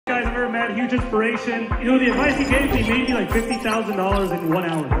I've ever met, huge inspiration. You know, the advice he gave me made me like $50,000 in 1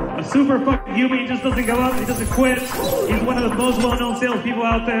 hour. A super fucking human, he just doesn't go up, he doesn't quit. He's one of the most well-known salespeople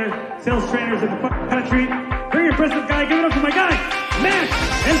out there, sales trainers in the fucking country. Very impressive guy. Give it up for my guy, Max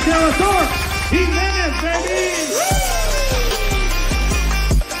and Sarasor Jimenez, baby!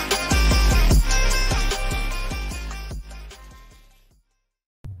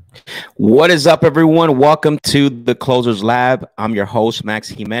 What is up, everyone? Welcome to the Closers Lab. I'm your host, Max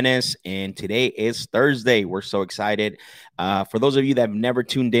Jimenez, and today is Thursday. We're so excited. For those of you that have never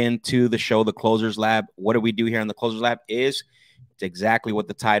tuned in to the show, The Closers Lab, what do we do here on The Closers Lab it's exactly what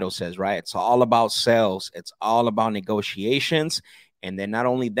the title says, right? It's all about sales. It's all about negotiations. And then not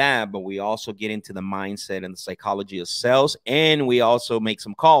only that, but we also get into the mindset and the psychology of sales. And we also make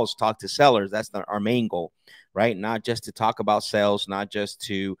some calls, talk to sellers. That's our main goal, right? Not just to talk about sales, not just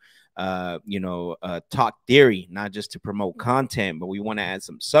to talk theory, not just to promote content, but we want to add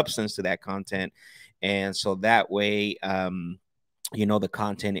some substance to that content. And so that way, the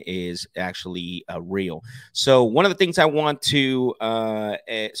content is actually real. So one of the things I want to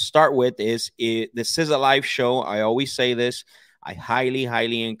start with is this is a live show. I always say this. I highly,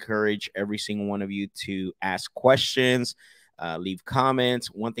 highly encourage every single one of you to ask questions, leave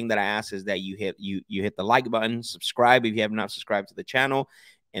comments. One thing that I ask is that you hit the like button, subscribe if you have not subscribed to the channel,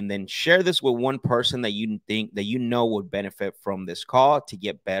 and then share this with one person that you think that would benefit from this call to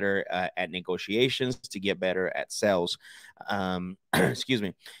get better at negotiations, to get better at sales. Excuse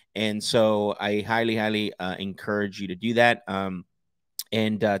me. And so I highly, highly encourage you to do that.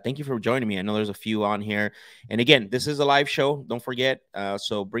 And thank you for joining me. I know there's a few on here. And again, this is a live show. Don't forget.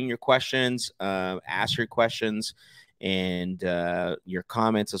 So bring your questions, ask your questions, and your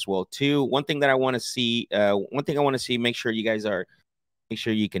comments as well too. One thing that I want to see, make sure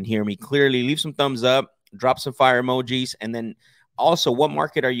you can hear me clearly. Leave some thumbs up, drop some fire emojis, and then also, what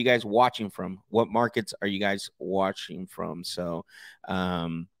market are you guys watching from? What markets are you guys watching from? So, got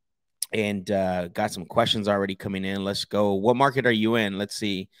some questions already coming in. Let's go. What market are you in? Let's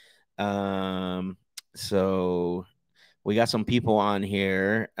see. So we got some people on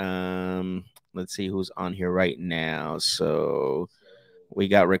here. Let's see who's on here right now. So we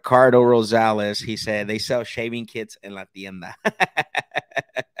got Ricardo Rosales. He said they sell shaving kits in La Tienda.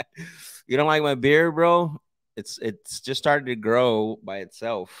 You don't like my beard, bro? It's just started to grow by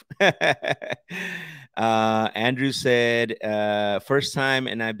itself. Andrew said, first time,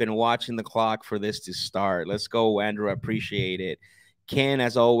 and I've been watching the clock for this to start. Let's go, Andrew. I appreciate it. Ken,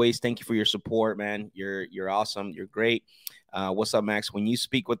 as always, thank you for your support, man. You're awesome. You're great. What's up, Max? When you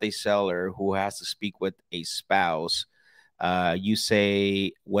speak with a seller who has to speak with a spouse, you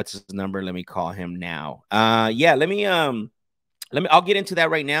say, what's his number? Let me call him now. Yeah, I'll get into that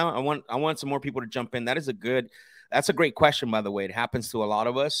right now. I want some more people to jump in. That's a great question, by the way. It happens to a lot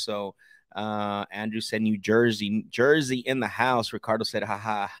of us. So Andrew said New Jersey in the house. Ricardo said,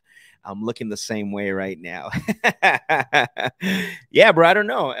 haha, I'm looking the same way right now. Yeah, bro, I don't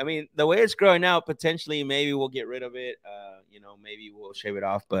know. I mean, the way it's growing out, potentially maybe we'll get rid of it. Maybe we'll shave it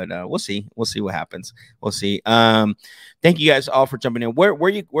off, but we'll see. We'll see what happens. We'll see. Thank you guys all for jumping in. Where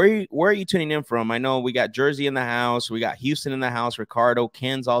are you tuning in from? I know we got Jersey in the house. We got Houston in the house. Ricardo,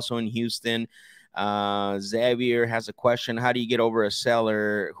 Ken's also in Houston. Xavier has a question. How do you get over a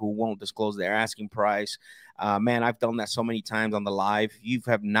seller who won't disclose their asking price? Man, I've done that so many times on the live. If you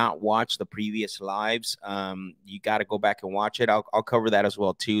have not watched the previous lives, you got to go back and watch it. I'll cover that as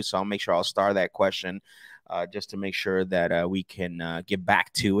well too. So I'll make sure I'll star that question just to make sure that we can get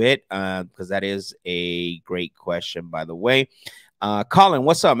back to it because that is a great question, by the way. Colin,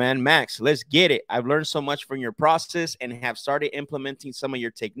 what's up, man? Max, let's get it. I've learned so much from your process and have started implementing some of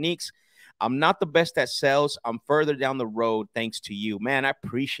your techniques. I'm not the best at sales. I'm further down the road thanks to you. Man, I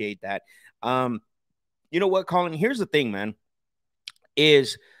appreciate that. You know what, Colin? Here's the thing, man,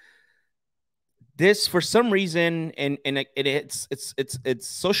 is this for some reason, and it's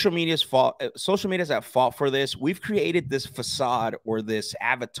social media's fault. Social media's at fault for this. We've created this facade or this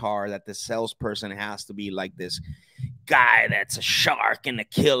avatar that the salesperson has to be like this guy that's a shark and a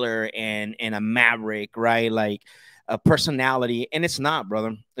killer and a maverick, right? Like a personality. And it's not,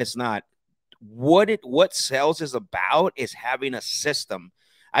 brother. It's not. What sales is about is having a system.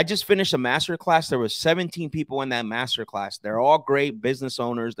 I just finished a master class. There were 17 people in that master class. They're all great business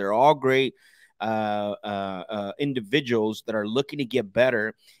owners. They're all great individuals that are looking to get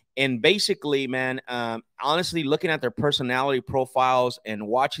better. And basically, man, honestly, looking at their personality profiles and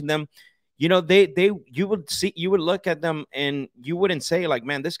watching them, you know, you would look at them and you wouldn't say like,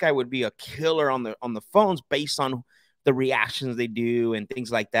 man, this guy would be a killer on the phones based on the reactions they do and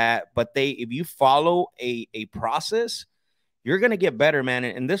things like that. But if you follow a process, you're going to get better, man.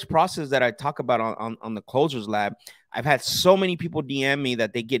 And this process that I talk about on the Closers Lab, I've had so many people DM me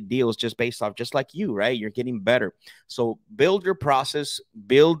that they get deals just based off, just like you, right? You're getting better. So build your process,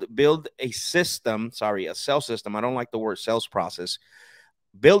 build a system, sorry, a sales system. I don't like the word sales process.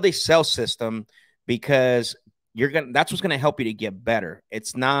 Build a sales system, because that's what's going to help you to get better.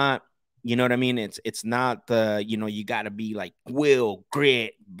 It's not, you know what I mean? It's not the, you know, you got to be like will,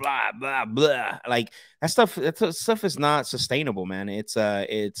 grit, blah, blah, blah. Like that stuff is not sustainable, man. It's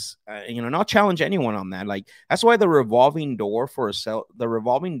you know, and I'll challenge anyone on that. Like, that's why the revolving door for a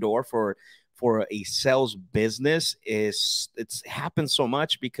sales business it's happened so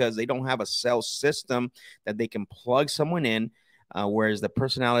much, because they don't have a sales system that they can plug someone in. Whereas the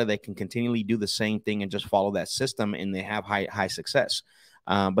personality, they can continually do the same thing and just follow that system, and they have high success.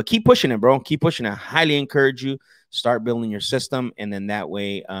 But keep pushing it, bro. Keep pushing it. I highly encourage you. Start building your system, and then that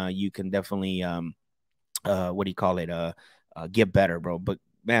way you can definitely what do you call it? Get better, bro. But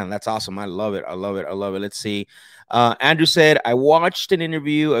man, that's awesome. I love it. I love it. I love it. Let's see. Andrew said, I watched an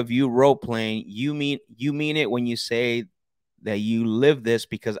interview of you role playing. You mean it when you say that you live this,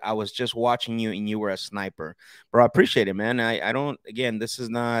 because I was just watching you and you were a sniper, bro. I appreciate it, man. I don't, again, this is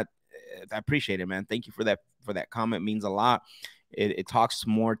not, I appreciate it, man. Thank you for that comment. It means a lot. It talks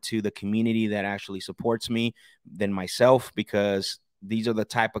more to the community that actually supports me than myself, because these are the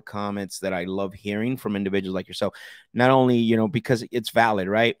type of comments that I love hearing from individuals like yourself. Not only, you know, because it's valid,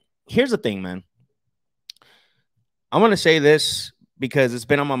 right? Here's the thing, man. I'm going to say this because it's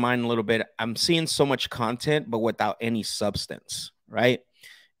been on my mind a little bit. I'm seeing so much content, but without any substance, right?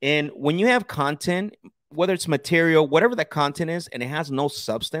 And when you have content, whether it's material, whatever that content is, and it has no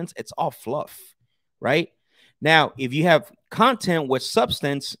substance, it's all fluff, right? Now, if you have content with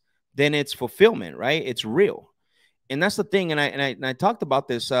substance, then it's fulfillment, right? It's real. And that's the thing. And I talked about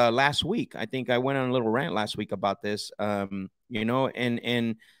this last week. I think I went on a little rant last week about this, you know,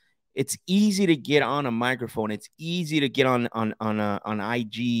 and it's easy to get on a microphone. It's easy to get on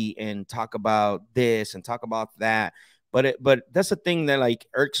IG and talk about this and talk about that. But that's the thing that like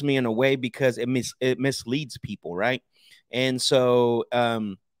irks me in a way, because it misleads people, right? And so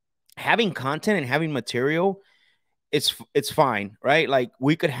having content and having material, it's fine, right? Like,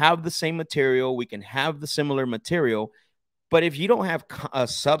 we could have the same material, we can have the similar material, but if you don't have a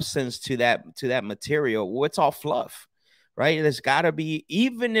substance to that material, well, it's all fluff, right? There's got to be,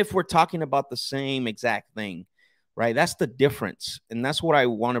 even if we're talking about the same exact thing, right? That's the difference. And that's what I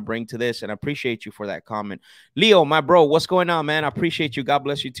want to bring to this. And I appreciate you for that comment. Leo, my bro, what's going on, man? I appreciate you. God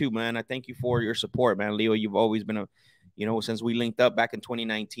bless you too, man. I thank you for your support, man. Leo, you've always been you know, since we linked up back in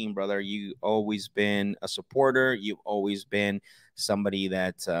 2019, brother, you always been a supporter. You've always been somebody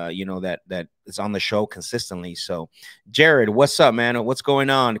that, you know, that is on the show consistently. So Jared, what's up, man? What's going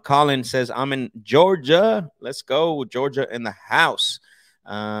on? Colin says, I'm in Georgia. Let's go. Georgia in the house.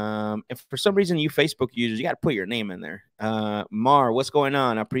 If for some reason you Facebook users, you got to put your name in there. Mar, what's going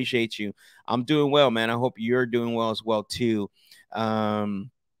on? I appreciate you. I'm doing well, man. I hope you're doing well as well too.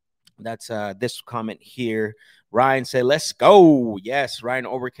 That's this comment here. Ryan said, let's go. Yes, Ryan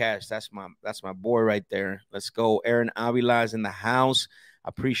Overcast. That's my boy right there. Let's go. Aaron Avila's in the house.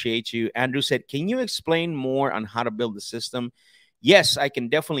 Appreciate you. Andrew said, can you explain more on how to build the system? Yes, I can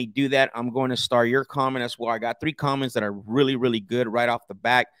definitely do that. I'm going to start your comment as well. I got 3 comments that are really, really good right off the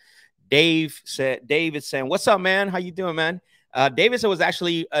back. David saying, what's up, man? How you doing, man? David was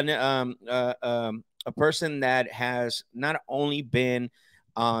actually a person that has not only been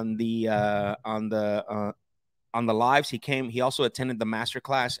on the lives. He also attended the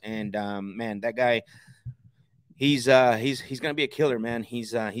masterclass, and man, that guy, he's gonna be a killer, man.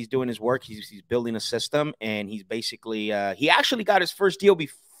 He's doing his work. He's building a system, and he's basically he actually got his first deal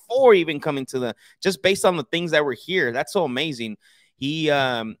before even coming to just based on the things that were here. That's so amazing. He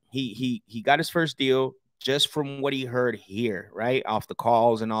got his first deal just from what he heard here, right off the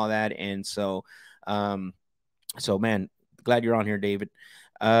calls and all that. And so man, glad you're on here, David.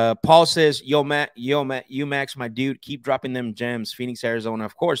 Paul says, yo, Max, my dude, keep dropping them gems. Phoenix, Arizona.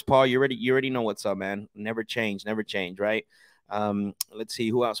 Of course, Paul, you already know what's up, man. Never change, right? Let's see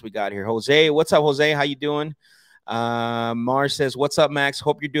who else we got here. Jose, what's up, Jose? How you doing? Mars says, what's up, Max?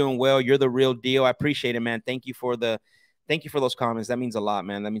 Hope you're doing well. You're the real deal. I appreciate it, man. Thank you for those comments. That means a lot,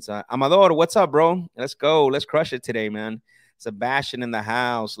 man. That means Amador, what's up, bro? Let's go. Let's crush it today, man. Sebastian in the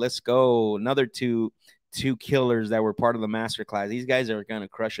house. Let's go. Another two killers that were part of the masterclass. These guys are gonna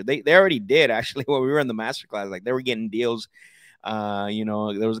crush it. They already did, actually, when we were in the masterclass. Like, they were getting deals. You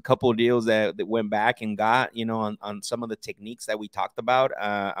know, there was a couple of deals that went back and got, you know, on some of the techniques that we talked about.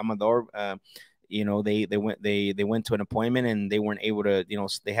 Amador, you know, they went to an appointment and they weren't able to, you know,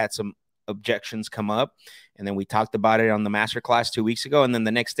 they had some objections come up. And then we talked about it on the masterclass 2 weeks ago. And then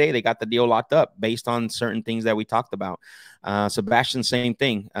the next day they got the deal locked up based on certain things that we talked about. Sebastian, same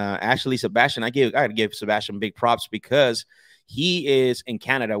thing. Actually, Sebastian, I gotta give Sebastian big props because he is in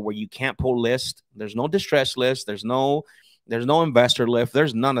Canada where you can't pull list. There's no distress list. There's no investor lift.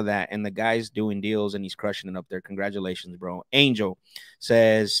 There's none of that. And the guy's doing deals and he's crushing it up there. Congratulations, bro. Angel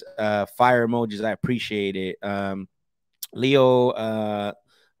says, fire emojis. I appreciate it. Leo,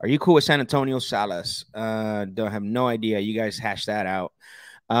 are you cool with San Antonio? Salas? Don't have no idea. You guys hash that out.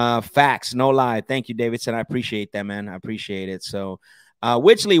 Facts, no lie. Thank you, Davidson. I appreciate that, man. I appreciate it. So,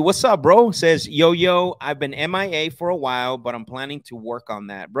 Witchley, what's up, bro? Says, yo, I've been MIA for a while, but I'm planning to work on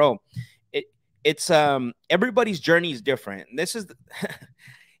that, bro. It's everybody's journey is different. This is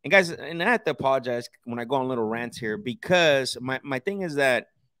and guys, and I have to apologize when I go on little rants here because my thing is that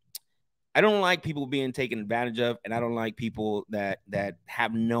I don't like people being taken advantage of, and I don't like people that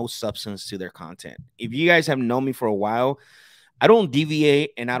have no substance to their content. If you guys have known me for a while, I don't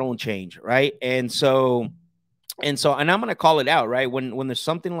deviate and I don't change, right? And I'm gonna call it out, right? When there's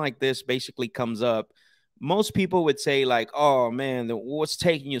something like this basically comes up, most people would say like, oh man, what's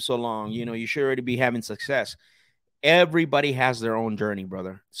taking you so long? You know, you should already be having success. Everybody has their own journey,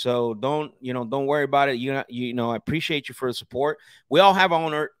 brother. So don't worry about it. I appreciate you for the support. We all have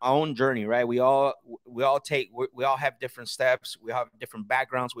our own journey, right? We all have different steps. We all have different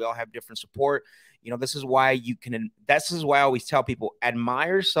backgrounds. We all have different support. This is why I always tell people,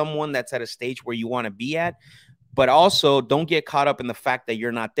 admire someone that's at a stage where you want to be at, but also don't get caught up in the fact that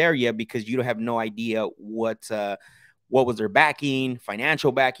you're not there yet because you don't have no idea what was their backing,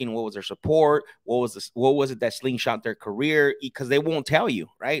 financial backing, what was their support, what was it that slingshot their career, because they won't tell you,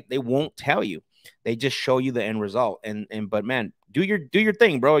 right? They won't tell you. They just show you the end result. But man, do your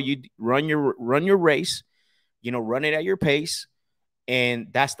thing, bro. You run your race, run it at your pace. And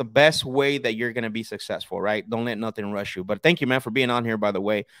that's the best way that you're going to be successful, right? Don't let nothing rush you. But thank you, man, for being on here, by the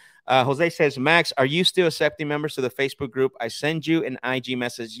way. Jose says, Max, are you still accepting members to the Facebook group? I send you an IG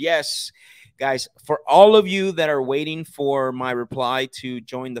message. Yes, guys, for all of you that are waiting for my reply to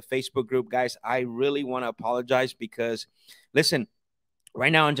join the Facebook group, guys, I really want to apologize because, listen,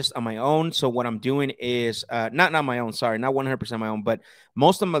 right now I'm just on my own. So what I'm doing is not my own, sorry, not 100% my own, but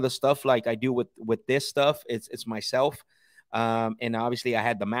most of the stuff like I do with this stuff, it's myself. And obviously I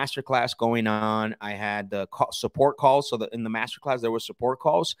had the masterclass going on. I had the support calls. So in the masterclass, there were support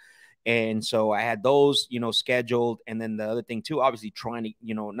calls. And so I had those, scheduled. And then the other thing too, obviously trying to,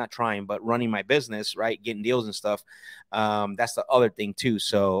 not trying, but running my business, right. Getting deals and stuff. That's the other thing too.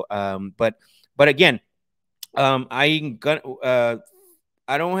 So, but again, I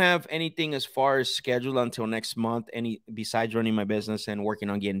don't have anything as far as scheduled until next month. Besides running my business and working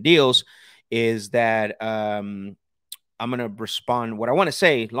on getting deals is that, I'm going to respond. What I want to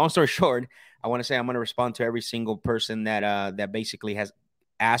say, long story short, I want to say I'm going to respond to every single person that basically has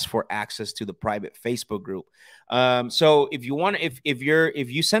asked for access to the private Facebook group. So if you want, if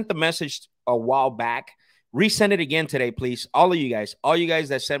you sent the message a while back, resend it again today, please. All you guys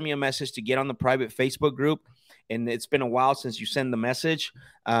that send me a message to get on the private Facebook group, and it's been a while since you send the message,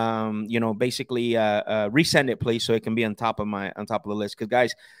 basically resend it, please, so it can be on top of the list. Because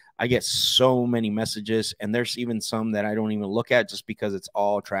guys, I get so many messages, and there's even some that I don't even look at just because it's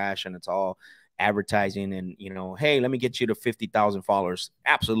all trash and it's all advertising and, hey, let me get you to 50,000 followers.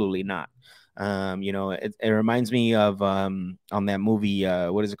 Absolutely not. It reminds me of on that movie,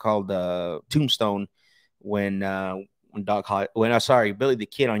 what is it called? Tombstone, when Billy the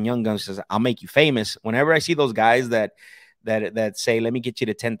Kid on Young Guns says, I'll make you famous. Whenever I see those guys that say, let me get you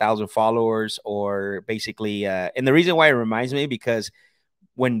to 10,000 followers, or basically, and the reason why it reminds me, because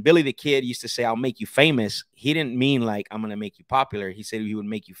when Billy the Kid used to say, I'll make you famous, he didn't mean like, I'm going to make you popular. He said he would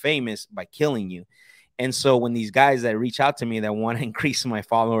make you famous by killing you. And so when these guys that reach out to me that want to increase my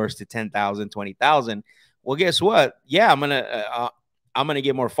followers to 10,000, 20,000, well, guess what? Yeah, I'm going to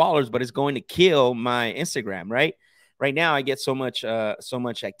get more followers, but it's going to kill my Instagram, right? Right now I get so much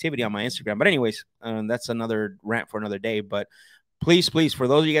activity on my Instagram. But anyways, that's another rant for another day. But please, for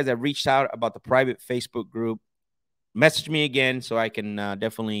those of you guys that reached out about the private Facebook group, message me again so I can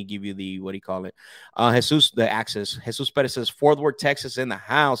definitely give you the, what do you call it? Jesus, the access. Jesus Perez says, Fort Worth, Texas in the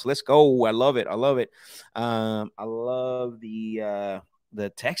house. Let's go. I love it. I love the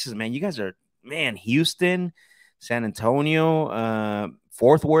Texas, man. You guys are, man, Houston, San Antonio,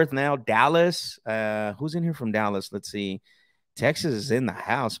 Fort Worth now, Dallas. Who's in here from Dallas? Let's see. Texas is in the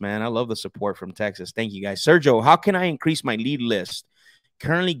house, man. I love the support from Texas. Thank you, guys. Sergio, how can I increase my lead list?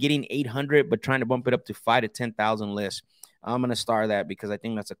 Currently getting 800, but trying to bump it up to 5,000 to 10,000 lists. I'm going to star that because I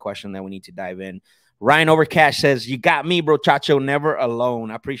think that's a question that we need to dive in. Ryan Overcash says, you got me, bro. Chacho, never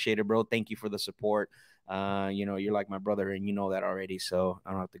alone. I appreciate it, bro. Thank you for the support. You're like my brother, and you know that already, so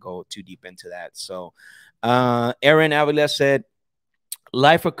I don't have to go too deep into that. So Aaron Avila said,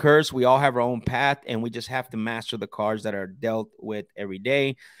 life occurs. We all have our own path, and we just have to master the cards that are dealt with every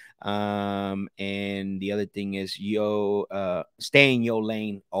day. And the other thing is, stay in your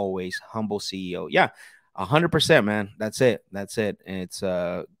lane always. Humble CEO. Yeah, 100%, man. That's it. And it's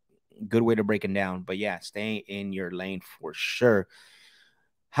a good way to break it down. But yeah, stay in your lane for sure.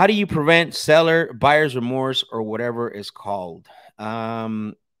 How do you prevent seller buyer's remorse or whatever is called?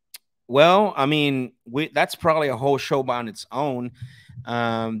 Well, I mean, that's probably a whole show on its own.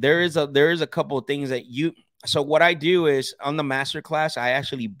 There is a couple of things that so what I do is on the masterclass, I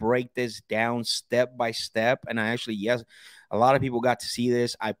actually break this down step by step. And I actually, yes, a lot of people got to see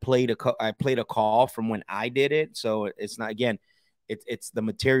this. I played a call from when I did it. So it's not, again, it's the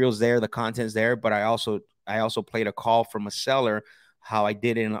materials there, the content's there, but I also played a call from a seller, how I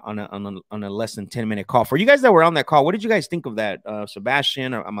did it on a less than 10-minute call. For you guys that were on that call, what did you guys think of that?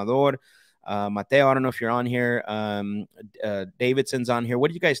 Sebastian or Amador, Mateo, I don't know if you're on here. Davidson's on here. What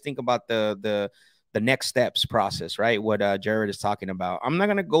do you guys think about the next steps process, right? What Jared is talking about. I'm not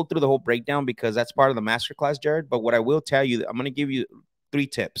going to go through the whole breakdown because that's part of the masterclass, Jared. But what I will tell you, I'm going to give you 3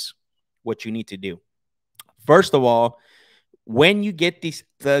 tips, what you need to do. First of all, when you get the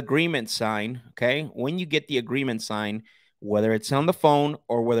agreement signed, okay, when you get the agreement signed, whether it's on the phone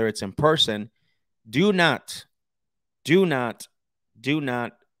or whether it's in person, do not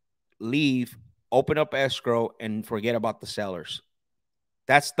leave, open up escrow, and forget about the sellers.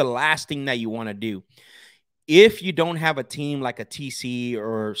 That's the last thing that you want to do. If you don't have a team like a TC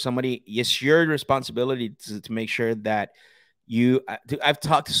or somebody, it's your responsibility to make sure that I've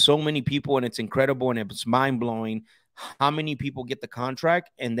talked to so many people, and it's incredible and it's mind-blowing how many people get the contract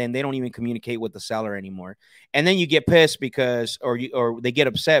and then they don't even communicate with the seller anymore. And then you get pissed because, or they get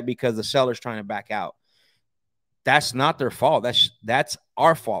upset because the seller's trying to back out. That's not their fault. That's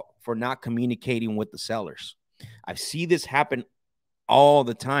our fault for not communicating with the sellers. I see this happen all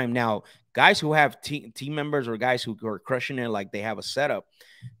the time. Now, guys who have team members or guys who are crushing it, like they have a setup.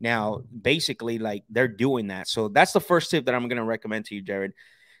 Now, basically, like they're doing that. So that's the first tip that I'm going to recommend to you, Jared.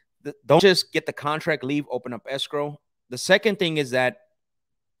 Don't just get the contract, leave, open up escrow. The second thing is that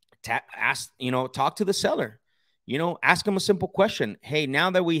talk to the seller. Ask them a simple question. Hey,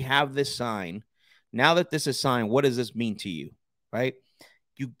 now that we have this sign, now that this is signed, what does this mean to you? Right?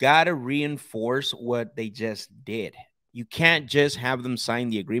 You got to reinforce what they just did. You can't just have them sign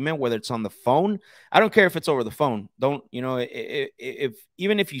the agreement, whether it's on the phone. I don't care if it's over the phone. Don't,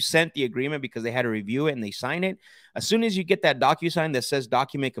 even if you sent the agreement because they had to review it and they sign it, as soon as you get that DocuSign that says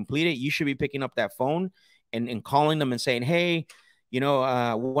document completed, you should be picking up that phone and calling them and saying, hey,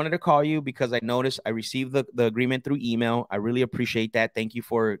 wanted to call you because I noticed I received the agreement through email. I really appreciate that. Thank you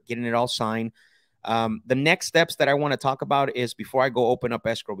for getting it all signed. The next steps that I want to talk about is before I go open up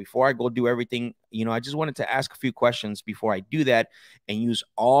escrow, before I go do everything, I just wanted to ask a few questions before I do that and use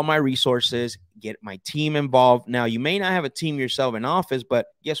all my resources, get my team involved. Now, you may not have a team yourself in office, but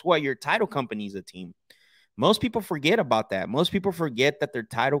guess what? Your title company is a team. Most people forget about that. Most people forget that their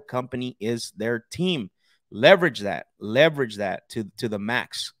title company is their team. Leverage that to the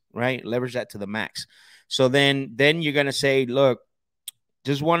max, right? Leverage that to the max. So then you're going to say, look,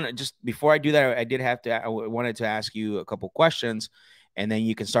 just before I do that, I wanted to ask you a couple questions, and then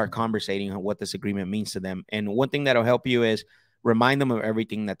you can start conversating on what this agreement means to them. And one thing that'll help you is remind them of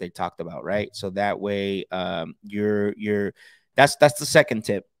everything that they talked about, right? So that way, that's the second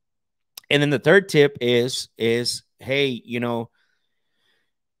tip. And then the third tip is, hey,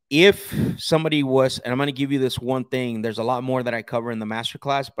 if somebody was, and I'm going to give you this one thing, there's a lot more that I cover in the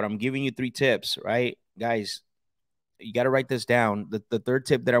masterclass, but I'm giving you 3 tips, right? Guys, you got to write this down. The third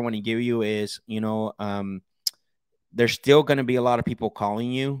tip that I want to give you is, there's still going to be a lot of people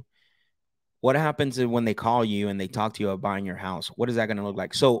calling you. What happens when they call you and they talk to you about buying your house? What is that going to look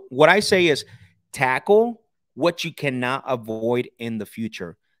like? So what I say is tackle what you cannot avoid in the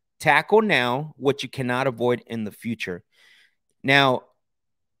future. Tackle now what you cannot avoid in the future. Now,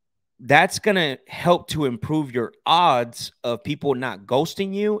 that's going to help to improve your odds of people not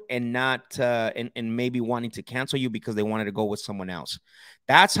ghosting you and not and maybe wanting to cancel you because they wanted to go with someone else.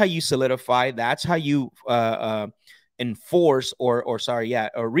 That's how you solidify. That's how you reinforce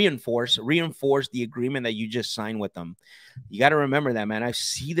the agreement that you just signed with them. You got to remember that, man. I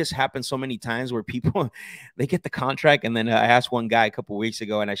see this happen so many times where people, they get the contract. And then I asked one guy a couple of weeks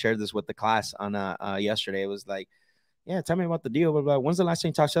ago, and I shared this with the class on yesterday. It was like, yeah, tell me about the deal. But when's the last time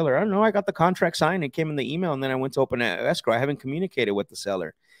you talked to the seller? I don't know. I got the contract signed. It came in the email, and then I went to open an escrow. I haven't communicated with the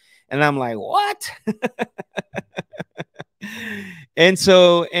seller. And I'm like, what? And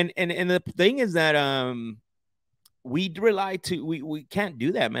so, and the thing is that, we can't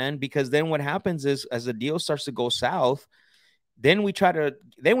do that, man, because then what happens is, as the deal starts to go south, then we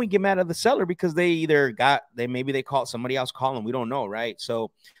get mad at the seller because maybe they call somebody else, call them. We don't know. Right.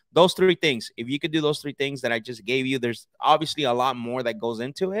 So those three things, if you could do those three things that I just gave you, there's obviously a lot more that goes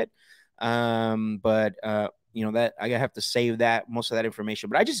into it. But that I have to save that, most of that information,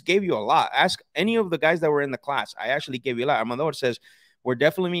 but I just gave you a lot. Ask any of the guys that were in the class. I actually gave you a lot. Amador says, we're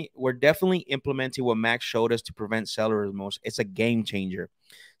definitely implementing what Max showed us to prevent seller remorse. It's a game changer.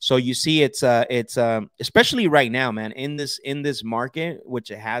 So you see, it's especially right now, man, in this market,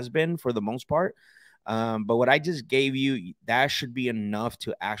 which it has been for the most part. But what I just gave you, that should be enough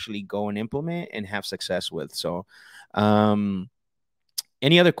to actually go and implement and have success with. So,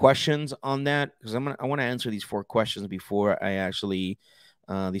 any other questions on that? Because I want to answer these 4 questions before I actually,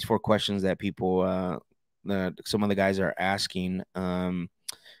 these 4 questions that people, some of the guys are asking.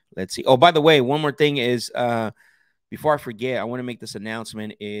 Let's see. Oh, by the way, one more thing is, before I forget, I want to make this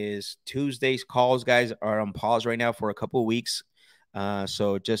announcement is Tuesday's calls, guys, are on pause right now for a couple of weeks.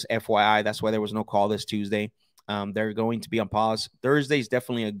 So just FYI, that's why there was no call this Tuesday. They're going to be on pause. Thursday is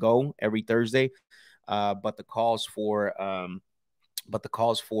definitely a go every Thursday. But the calls for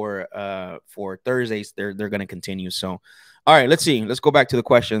Thursdays, they're going to continue. So, all right, let's see. Let's go back to the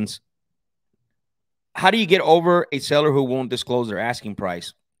questions. How do you get over a seller who won't disclose their asking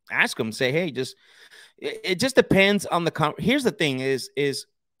price? Ask them, say, hey, it just depends on here's the thing is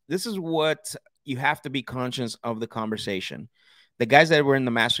this is what you have to be conscious of the conversation. The guys that were in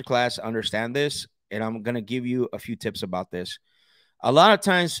the masterclass understand this, and I'm going to give you a few tips about this. A lot of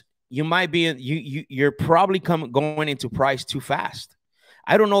times you might be, you're probably going into price too fast.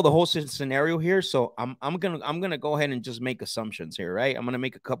 I don't know the whole scenario here, so I'm gonna go ahead and just make assumptions here, right? I'm gonna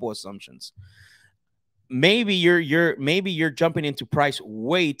make a couple assumptions. Maybe you're jumping into price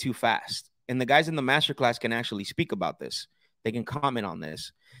way too fast, and the guys in the masterclass can actually speak about this. They can comment on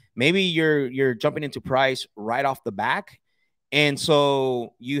this. Maybe you're jumping into price right off the back, and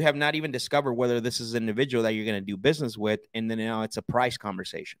so you have not even discovered whether this is an individual that you're going to do business with, and then now it's a price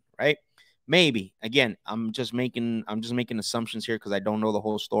conversation, right? Maybe. Again, I'm just making assumptions here because I don't know the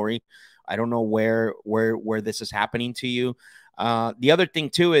whole story. I don't know where this is happening to you. The other thing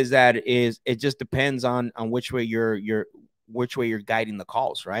too is it just depends on which way you're guiding the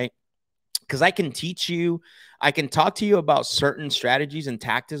calls, right? Because I can talk to you about certain strategies and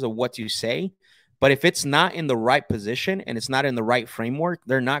tactics of what to say, but if it's not in the right position and it's not in the right framework,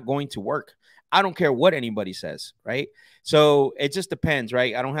 they're not going to work. I don't care what anybody says, right? So it just depends,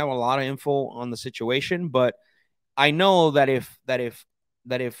 right? I don't have a lot of info on the situation, but I know that if I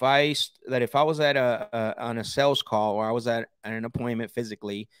was at on a sales call, or I was at an appointment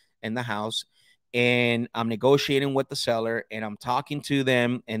physically in the house, and I'm negotiating with the seller and I'm talking to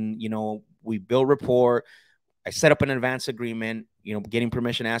them, and we build rapport, I set up an advance agreement, getting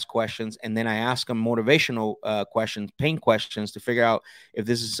permission to ask questions, and then I ask them motivational questions, pain questions, to figure out if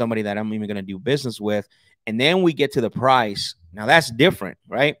this is somebody that I'm even going to do business with. And then we get to the price. Now that's different,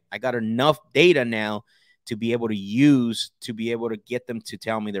 right? I got enough data now to be able to use to be able to get them to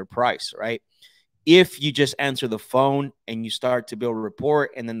tell me their price, right? If you just answer the phone and you start to build a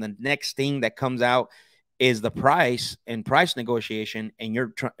rapport, and then the next thing that comes out is the price and price negotiation, and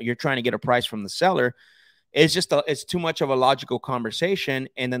you're trying to get a price from the seller, it's too much of a logical conversation.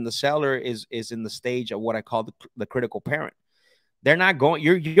 And then the seller is in the stage of what I call the critical parent. They're not going,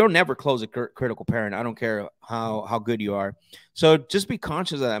 you'll never close a critical parent. I don't care how good you are. So just be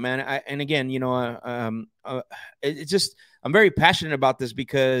conscious of that, man. And again, it's just, I'm very passionate about this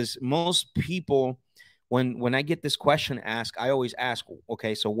because most people, when I get this question asked, I always ask,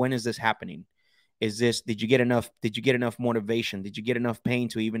 okay, so when is this happening? Did you get enough motivation? Did you get enough pain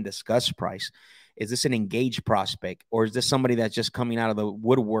to even discuss price? Is this an engaged prospect, or is this somebody that's just coming out of the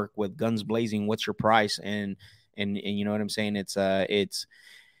woodwork with guns blazing? What's your price? And you know what I'm saying? It's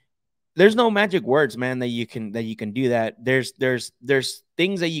there's no magic words, man, that you can do that. There's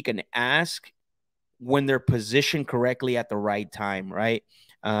things that you can ask when they're positioned correctly at the right time, right?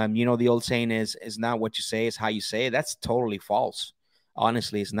 The old saying is not what you say, it's how you say it. That's totally false.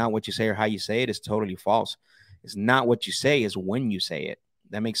 Honestly, it's not what you say or how you say it. It's totally false. It's not what you say, is when you say it.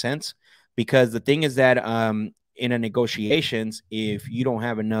 That makes sense? Because the thing is that in a negotiations, if you don't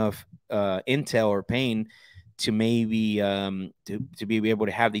have enough intel or pain to maybe to be able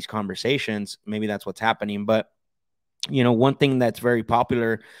to have these conversations, maybe that's what's happening. But one thing that's very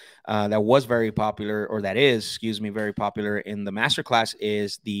popular, that was very popular, or that is, excuse me, very popular in the masterclass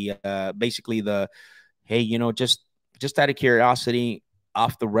is the basically the, hey, just out of curiosity,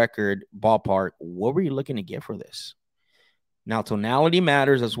 off the record ballpark, what were you looking to get for this? Now, tonality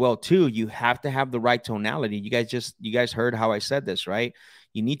matters as well, too. You have to have the right tonality. You guys heard how I said this, right?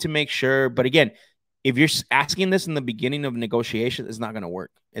 You need to make sure. But again, if you're asking this in the beginning of negotiation, it's not going to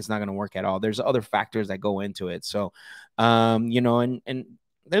work. It's not going to work at all. There's other factors that go into it. So, you know, and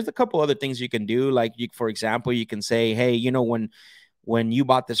there's a couple other things you can do. Like, for example, you can say, hey, you know, when you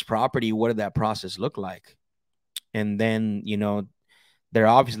bought this property, what did that process look like? And then, you know, they're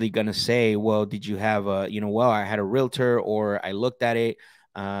obviously going to say, well, did you have a, you know, well, I had a realtor or I looked at it,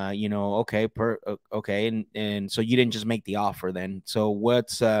 you know, okay, okay. And so you didn't just make the offer then. So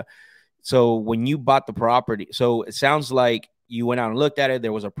so when you bought the property, so it sounds like you went out and looked at it,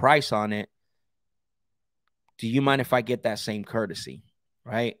 there was a price on it. Do you mind if I get that same courtesy?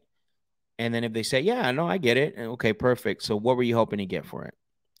 Right. And then if they say, yeah, no, I get it. Okay, perfect. So what were you hoping to get for it?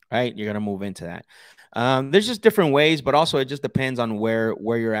 Right. You're going to move into that. There's just different ways, but also it just depends on where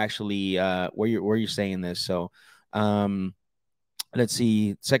you're actually where you're saying this. So let's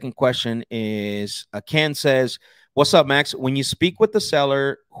see. Second question is Ken says, what's up, Max? When you speak with the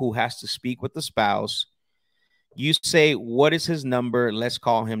seller who has to speak with the spouse, you say, what is his number? Let's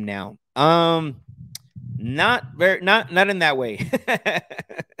call him now. Not in that way.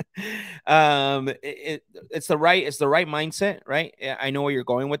 It's the right mindset, right? I know where you're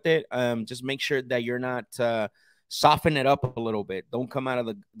going with it. Just make sure that you're not soften it up a little bit. Don't come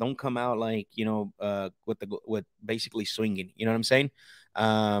out like, you know, with basically swinging, you know what I'm saying?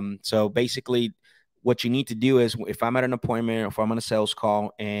 So basically what you need to do is, if I'm at an appointment or if I'm on a sales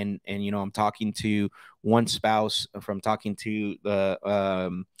call and you know, I'm talking to one spouse, if I'm talking to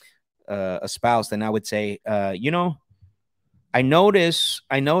the a spouse, then I would say, you know, I noticed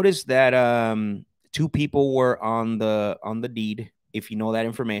that two people were on the deed. If you know that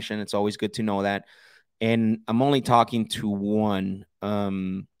information, it's always good to know that. And I'm only talking to one.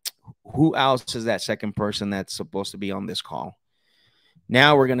 Who else is that second person that's supposed to be on this call?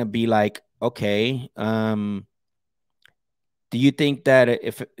 Now we're gonna be like, okay, do you think that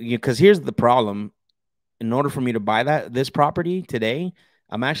if, because here's the problem, in order for me to buy this property today,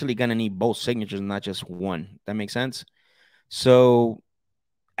 I'm actually gonna need both signatures, not just one. That makes sense. So,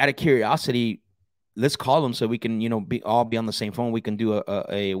 out of curiosity, let's call them so we can, you know, all be on the same phone. We can do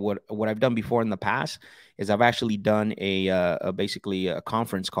what I've done before in the past is I've actually done basically a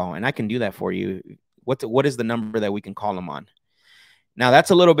conference call, and I can do that for you. What is the number that we can call him on? Now that's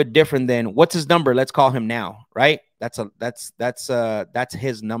a little bit different than what's his number? Let's call him now, right? That's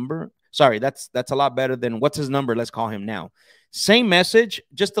his number. Sorry, that's a lot better than what's his number? Let's call him now. Same message,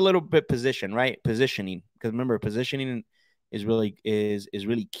 just a little bit position, right? Positioning, because remember, positioning is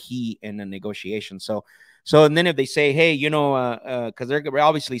really key in a negotiation. So and then if they say, hey, you know, because they're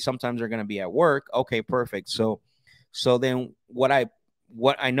obviously sometimes they're going to be at work. Okay, perfect. So then what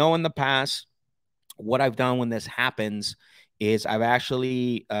I know in the past, what I've done when this happens is I've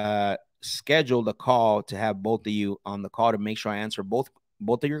actually scheduled a call to have both of you on the call to make sure I answer both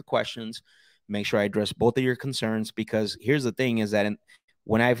of your questions, make sure I address both of your concerns. Because here's the thing is that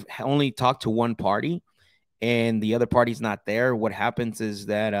when I've only talked to one party and the other party's not there, what happens is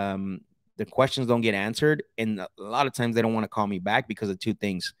that the questions don't get answered, and a lot of times they don't want to call me back because of two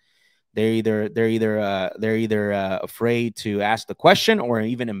things. They're either afraid to ask the question or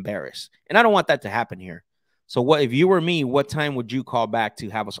even embarrassed, and I don't want that to happen here. So what if you were me? What time would you call back to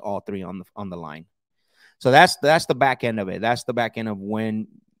have us all three on the line? So that's the back end of it. That's the back end of when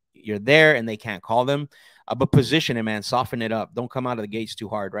you're there and they can't call them. But position it, man. Soften it up. Don't come out of the gates too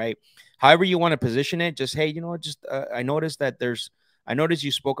hard, right? However you want to position it, just, hey, you know, just I noticed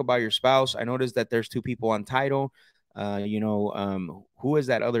you spoke about your spouse. I noticed that there's two people on title. You know, who is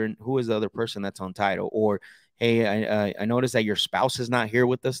the other person that's on title? Or, hey, I noticed that your spouse is not here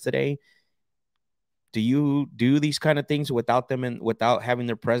with us today. Do you do these kind of things without them and without having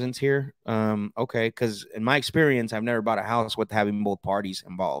their presence here? Okay, because in my experience, I've never bought a house with having both parties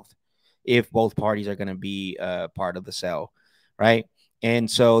involved, if both parties are going to be part of the sale, right? And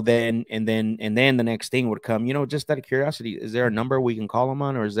so then the next thing would come, you know, just out of curiosity, is there a number we can call them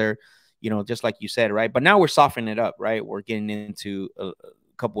on, or is there, you know, just like you said, right? But now we're softening it up, right? We're getting into a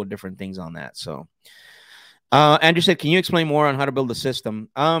couple of different things on that. So, Andrew said, can you explain more on how to build a system?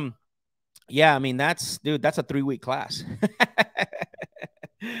 Yeah, I mean, that's a 3-week class.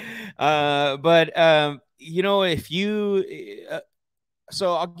 But you know, if you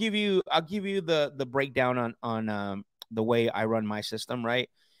so I'll give you the breakdown on the way I run my system, right?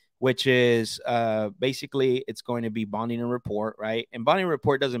 Which is basically it's going to be bonding and report, right? And bonding and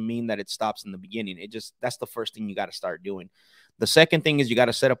report doesn't mean that it stops in the beginning. That's the first thing you got to start doing. The second thing is you got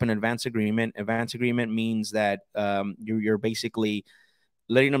to set up an advance agreement. Advance agreement means that you're basically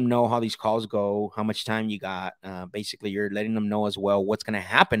letting them know how these calls go, how much time you got. Basically, you're letting them know as well what's going to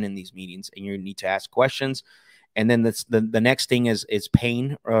happen in these meetings, and you need to ask questions. And then the next thing is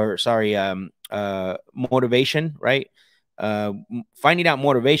pain, or sorry, motivation, right? Finding out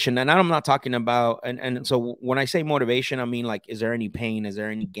motivation. And I'm not talking about, and so when I say motivation, I mean, like, is there any pain? Is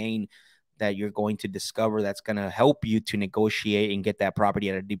there any gain that you're going to discover that's going to help you to negotiate and get that property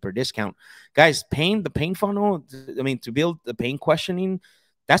at a deeper discount? Guys, the pain funnel, I mean, to build the pain questioning,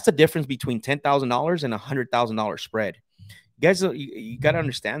 that's the difference between $10,000 and $100,000 spread. You guys, you got to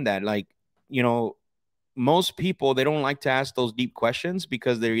understand that. Like, you know, most people, they don't like to ask those deep questions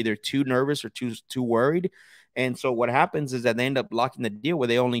because they're either too nervous or too worried. And so what happens is that they end up locking the deal where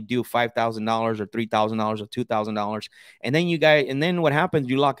they only do $5,000 or $3,000 or $2,000. And then what happens,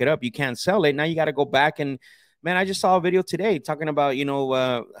 you lock it up, you can't sell it. Now you got to go back and, man, I just saw a video today talking about,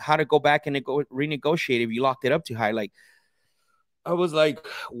 how to go back and renegotiate if you locked it up too high. Like, I was like,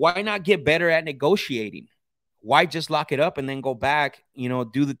 why not get better at negotiating? Why just lock it up and then go back,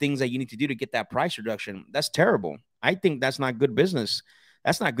 do the things that you need to do to get that price reduction? That's terrible. I think that's not good business.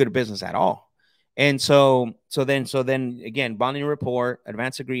 That's not good business at all. And so then again, bonding report,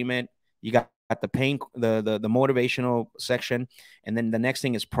 advance agreement, you got the pain, the motivational section. And then the next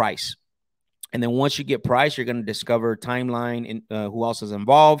thing is price. And then once you get price, you're going to discover timeline and who else is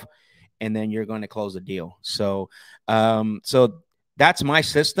involved. And then you're going to close the deal. So that's my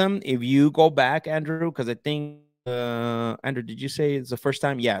system. If you go back, Andrew, because I think, Andrew, did you say it's the first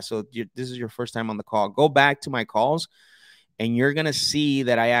time? Yeah. So this is your first time on the call. Go back to my calls, and you're going to see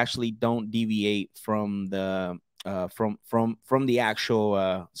that I actually don't deviate from the from the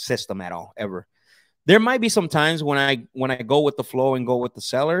actual system at all, ever. There might be some times when I go with the flow and go with the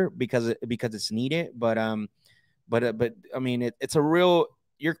seller because it's needed, but I mean, it's a real.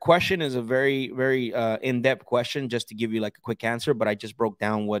 Your question is a very, very in-depth question, just to give you like a quick answer, but I just broke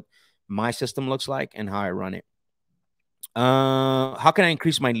down what my system looks like and how I run it. How can I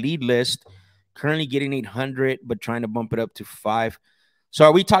increase my lead list? Currently getting 800, but trying to bump it up to 5. So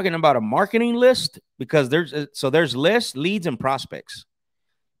are we talking about a marketing list? Because there's lists, leads, and prospects.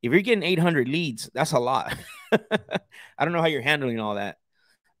 If you're getting 800 leads, that's a lot. I don't know how you're handling all that.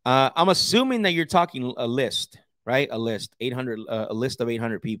 I'm assuming that you're talking a list. Right? A list, 800, a list of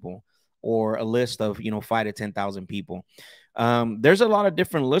 800 people, or a list of, 5 to 10,000 people. There's a lot of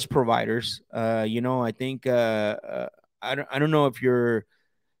different list providers. I think, I don't know if you're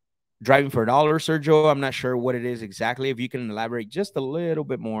driving for a dollar, Sergio. I'm not sure what it is exactly. If you can elaborate just a little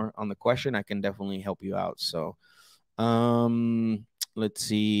bit more on the question, I can definitely help you out. So, let's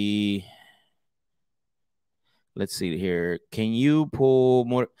see here. Can you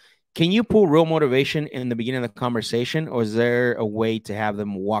pull real motivation in the beginning of the conversation, or is there a way to have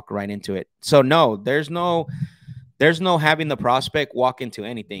them walk right into it? So no, there's no having the prospect walk into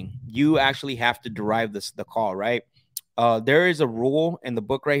anything. You actually have to derive the call, right? There is a rule in the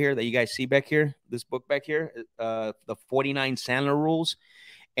book right here that you guys see back here, this book back here, the 49 Sandler rules.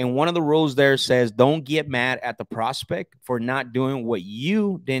 And one of the rules there says, don't get mad at the prospect for not doing what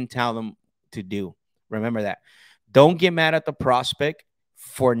you didn't tell them to do. Remember that. Don't get mad at the prospect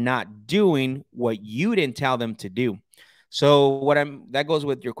for not doing what you didn't tell them to do. So that goes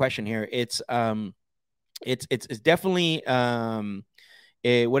with your question here. It's definitely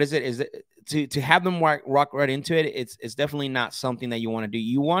what is it? Is it to have them walk right into it? It's definitely not something that you want to do.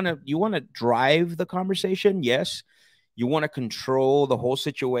 You want to drive the conversation. Yes. You want to control the whole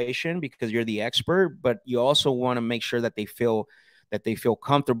situation because you're the expert, but you also want to make sure that they feel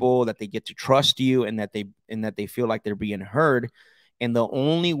comfortable, that they get to trust you, and that they feel like they're being heard. And the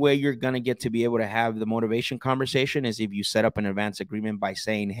only way you're going to get to be able to have the motivation conversation is if you set up an advance agreement by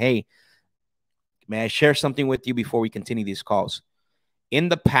saying, hey, may I share something with you before we continue these calls? In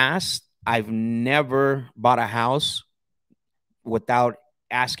the past, I've never bought a house without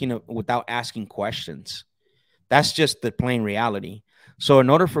asking questions. That's just the plain reality. So in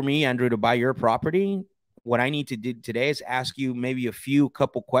order for me, Andrew, to buy your property, what I need to do today is ask you maybe a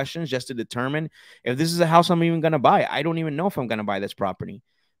couple questions just to determine if this is a house I'm even going to buy. I don't even know if I'm going to buy this property.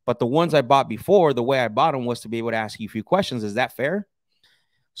 But the ones I bought before, the way I bought them was to be able to ask you a few questions. Is that fair?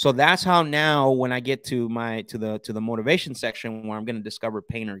 So that's how now when I get to the motivation section where I'm going to discover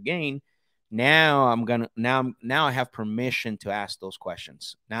pain or gain, now I have permission to ask those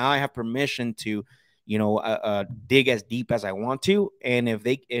questions. Now I have permission to dig as deep as I want to. And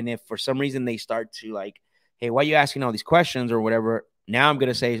if for some reason they start to like, hey, why are you asking all these questions or whatever? Now I'm going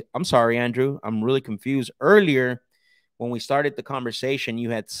to say, I'm sorry, Andrew, I'm really confused. Earlier, when we started the conversation,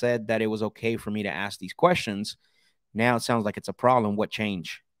 you had said that it was okay for me to ask these questions. Now it sounds like it's a problem. What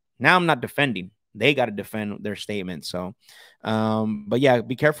changed? Now I'm not defending. they got to defend their statement. So, but yeah,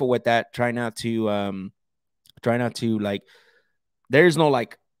 be careful with that. Try not to like, there's no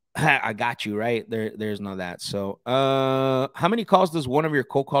like, I got you, right? There's no that. So, how many calls does one of your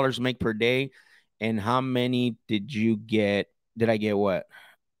cold callers make per day? And how many did you get? Did I get what?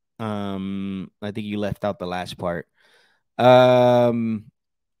 I think you left out the last part.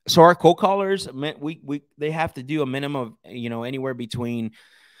 So our cold callers, they have to do a minimum of, anywhere between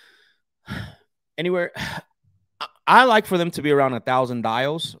anywhere. I like for them to be around 1,000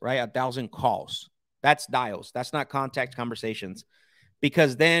 dials, right? 1,000 calls. That's dials. That's not contact conversations.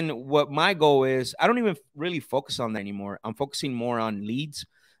 Because then what my goal is, I don't even really focus on that anymore. I'm focusing more on leads.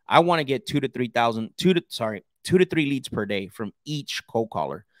 I want to get 2,000 to 3 leads per day from each cold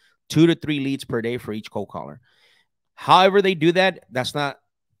caller. 2 to 3 leads per day for each cold caller. However they do that, that's not,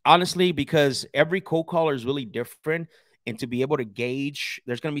 honestly, because every cold caller is really different. And to be able to gauge,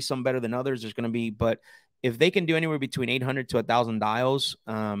 there's going to be some better than others. There's going to be, but if they can do anywhere between 800 to 1,000 dials,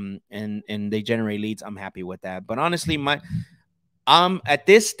 and they generate leads, I'm happy with that. But honestly, at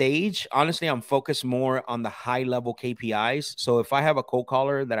this stage, honestly, I'm focused more on the high level KPIs. So if I have a cold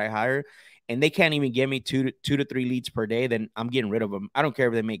caller that I hire and they can't even give me two to 3 leads per day, then I'm getting rid of them. I don't care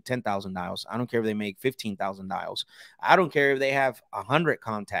if they make 10,000 dials. I don't care if they make 15,000 dials. I don't care if they have 100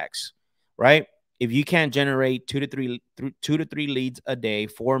 contacts, right? If you can't generate 2 to 3 leads a day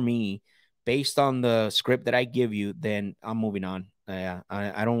for me based on the script that I give you, then I'm moving on. Yeah,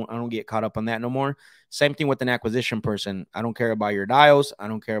 I don't get caught up on that no more. Same thing with an acquisition person. I don't care about your dials. I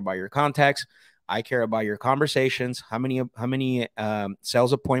don't care about your contacts. I care about your conversations, how many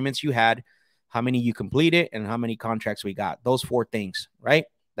sales appointments you had, how many you completed, and how many contracts we got. Those 4 things, right?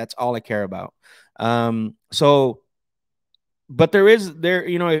 That's all I care about. But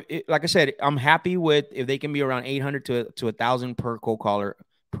like I said, I'm happy with if they can be around 800 to 1,000 per cold caller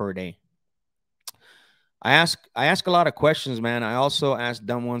per day. I ask a lot of questions, man. I also ask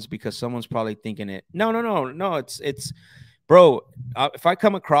dumb ones because someone's probably thinking it. No. It's bro. If I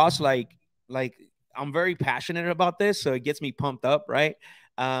come across like I'm very passionate about this, so it gets me pumped up, right?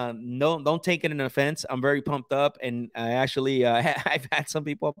 No, don't take it in offense. I'm very pumped up, and I actually I've had some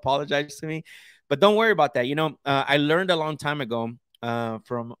people apologize to me, but don't worry about that. I learned a long time ago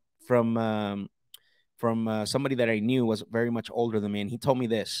from somebody that I knew was very much older than me, and he told me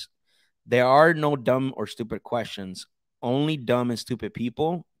this. There are no dumb or stupid questions, only dumb and stupid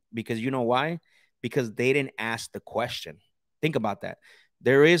people. Because you know why? Because they didn't ask the question. Think about that.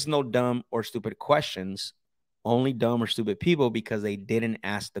 There is no dumb or stupid questions, only dumb or stupid people, because they didn't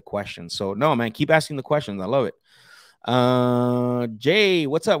ask the question. So no, man, keep asking the questions. I love it. Jay,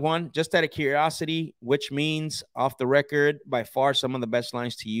 what's up, Juan? Just out of curiosity, which means off the record, by far some of the best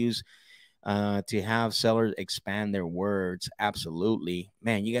lines to use to have sellers expand their words. Absolutely,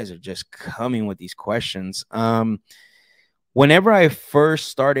 man. You guys are just coming with these questions. Whenever I first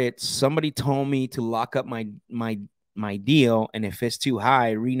started, somebody told me to lock up my deal, and if it's too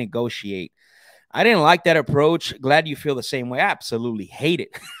high, renegotiate. I didn't like that approach. Glad you feel the same way. Absolutely hate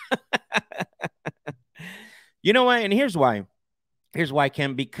it. You know what? And here's why.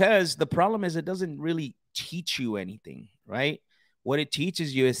 Ken. Because the problem is it doesn't really teach you anything, right? What it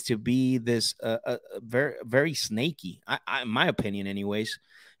teaches you is to be this very, very snaky, in my opinion, anyways.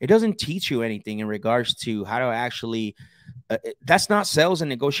 It doesn't teach you anything in regards to how to actually, that's not sales and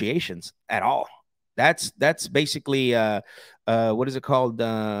negotiations at all. That's basically, what is it called?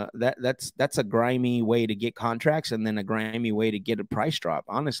 That's a grimy way to get contracts, and then a grimy way to get a price drop.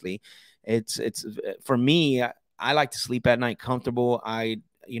 Honestly, it's for me, I like to sleep at night comfortable. I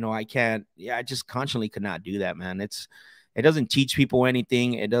can't, I just constantly could not do that, man. It doesn't teach people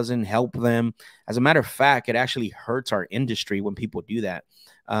anything. It doesn't help them. As a matter of fact, it actually hurts our industry when people do that.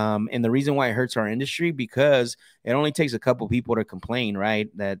 And the reason why it hurts our industry, because it only takes a couple people to complain, right,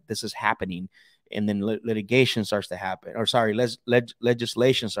 that this is happening. And then litigation starts to happen, or sorry,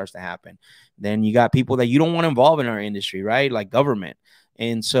 legislation starts to happen. Then you got people that you don't want to involve in our industry, right? Like government.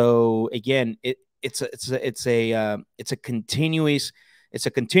 And so again, it's a continuous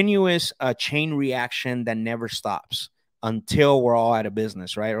chain reaction that never stops until we're all out of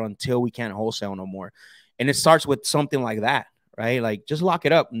business, right? Or until we can't wholesale no more. And it starts with something like that, right? Like, just lock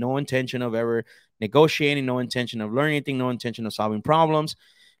it up. No intention of ever negotiating, no intention of learning anything, no intention of solving problems.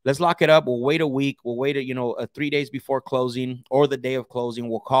 Let's lock it up. We'll wait a week. We'll wait, 3 days before closing or the day of closing.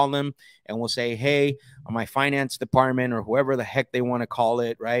 We'll call them and we'll say, hey, my finance department, or whoever the heck they want to call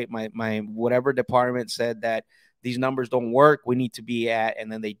it, right? My whatever department said that these numbers don't work, we need to be at,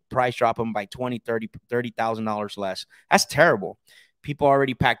 and then they price drop them by $30,000 less. That's terrible. People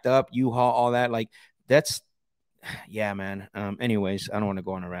already packed up, U-Haul, all that. Like, that's yeah, man. Anyways, I don't want to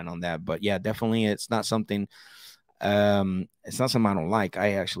go on a rant on that, but yeah, definitely it's not something it's not something I don't like.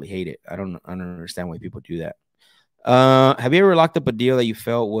 I actually hate it. I don't understand why people do that. Have you ever locked up a deal that you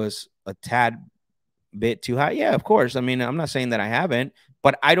felt was a tad bit too high? Yeah, of course. I mean, I'm not saying that I haven't,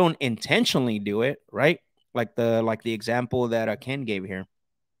 but I don't intentionally do it, right? Like the example that Ken gave here.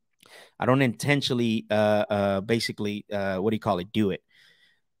 I don't intentionally basically what do you call it? Do it.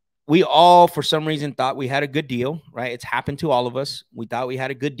 We all for some reason thought we had a good deal, right? It's happened to all of us. We thought we had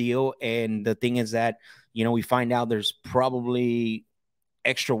a good deal, and the thing is that, we find out there's probably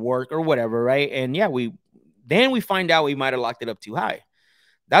extra work or whatever, right? And yeah, we find out we might have locked it up too high.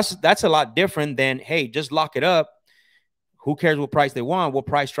 That's a lot different than, hey, just lock it up. Who cares what price they want? We'll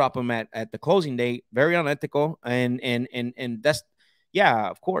price drop them at the closing date. Very unethical. And that's, yeah,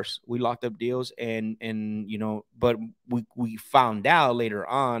 of course we locked up deals, and but we found out later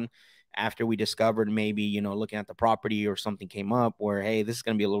on, after we discovered, maybe, looking at the property or something came up where, hey, this is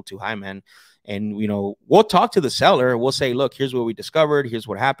going to be a little too high, man. And we'll talk to the seller. We'll say, look, here's what we discovered, here's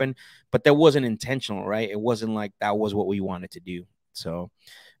what happened. But that wasn't intentional, right? It wasn't like that was what we wanted to do. So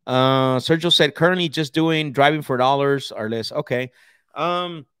Sergio said currently just doing driving for dollars or less. Okay.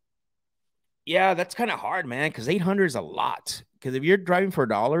 Yeah, that's kind of hard, man, because 800 is a lot. Because if you're driving for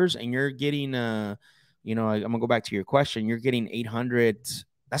dollars and you're getting I'm gonna go back to your question, you're getting 800.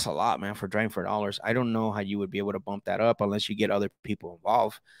 That's a lot, man, for driving for dollars. I don't know how you would be able to bump that up unless you get other people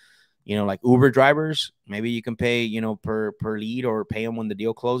involved. Like Uber drivers, maybe you can pay, per lead, or pay them when the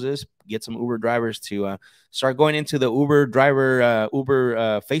deal closes. Get some Uber drivers to start going into the Uber driver,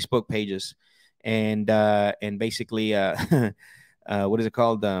 Uber Facebook pages, and basically, what is it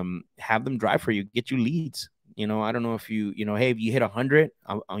called? Have them drive for you, get you leads. I don't know if hey, if you hit 100,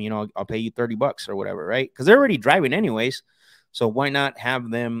 I'll pay you $30 or whatever, right? Because they're already driving anyways. So why not have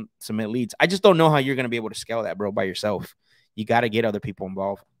them submit leads? I just don't know how you're going to be able to scale that, bro, by yourself. You got to get other people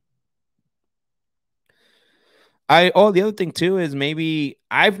involved. The other thing too is, maybe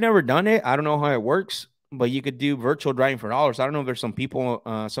I've never done it. I don't know how it works, but you could do virtual driving for dollars. I don't know if there's some people,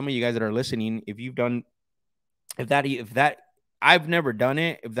 some of you guys that are listening, if you've done, if that, I've never done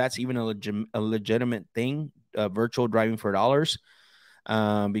it. If that's even a legitimate thing, virtual driving for dollars,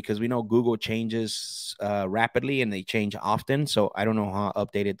 because we know Google changes rapidly and they change often. So I don't know how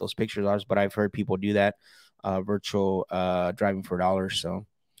updated those pictures are, but I've heard people do that, virtual driving for dollars. So,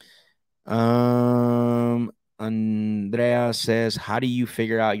 Andrea says, how do you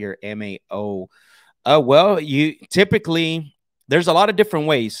figure out your MAO? Well, you typically, there's a lot of different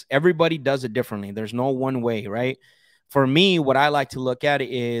ways. Everybody does it differently. There's no one way, right? For me, what I like to look at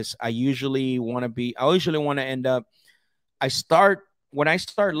is I usually want to end up, when I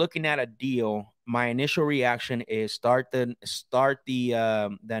start looking at a deal, my initial reaction is start the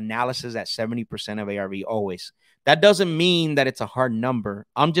analysis at 70% of ARV always. That doesn't mean that it's a hard number.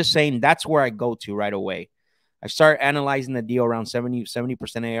 I'm just saying that's where I go to right away. I start analyzing the deal around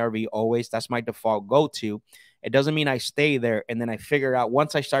 70% ARV always. That's my default go-to. It doesn't mean I stay there. And then I figure out,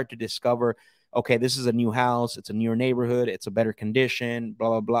 once I start to discover, okay, this is a new house, it's a newer neighborhood, it's a better condition, blah,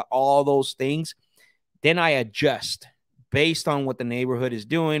 blah, blah, all those things, then I adjust based on what the neighborhood is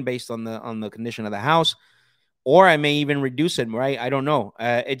doing, based on the condition of the house, or I may even reduce it, right? I don't know.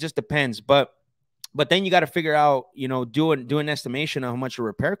 It just depends. But then you got to figure out, do an estimation of how much your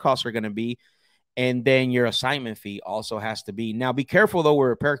repair costs are going to be. And then your assignment fee also has to be. Now, be careful, though, with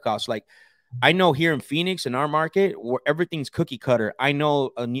repair costs. Like, I know here in Phoenix, in our market, where everything's cookie cutter. I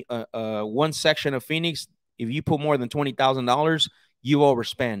know one section of Phoenix, if you put more than $20,000, you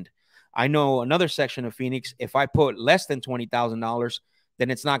overspend. I know another section of Phoenix, if I put less than $20,000,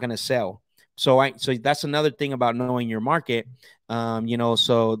 then it's not going to sell. So that's another thing about knowing your market.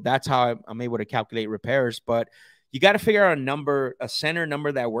 So that's how I'm able to calculate repairs. But you got to figure out a center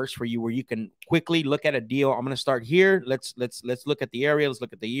number that works for you, where you can quickly look at a deal. I'm going to start here. Let's look at the area. Let's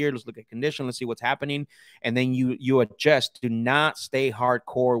look at the year. Let's look at condition. Let's see what's happening. And then you adjust. Do not stay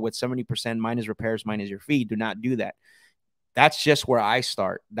hardcore with 70% minus repairs, minus your fee. Do not do that. That's just where I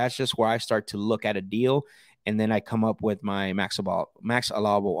start. That's just where I start to look at a deal. And then I come up with my max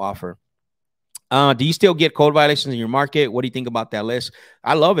allowable offer. Do you still get code violations in your market? What do you think about that list?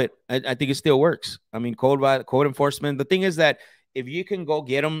 I love it. I think it still works. I mean, code enforcement. The thing is that if you can go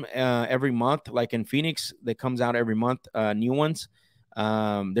get them every month, like in Phoenix, that comes out every month, new ones.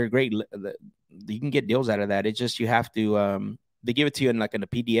 They're great. You can get deals out of that. It's just you have to. They give it to you in a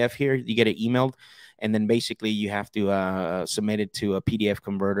PDF here. You get it emailed, and then basically you have to submit it to a PDF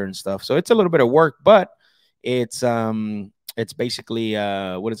converter and stuff. So it's a little bit of work, but it's basically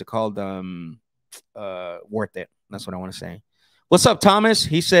what is it called? Worth it. That's what I want to say. What's up, Thomas?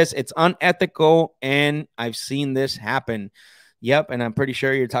 He says it's unethical, and I've seen this happen. Yep, and I'm pretty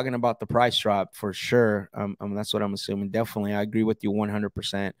sure you're talking about the price drop for sure. That's what I'm assuming. Definitely, I agree with you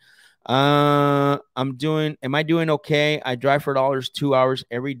 100%. Am I doing okay? I drive for dollars 2 hours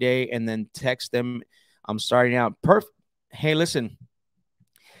every day and then text them. I'm starting out. Perfect. Hey, listen,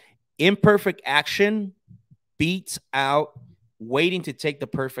 imperfect action beats out waiting to take the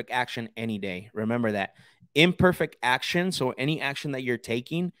perfect action any day. Remember that. Imperfect action, so any action that you're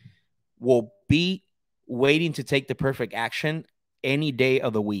taking will beat waiting to take the perfect action any day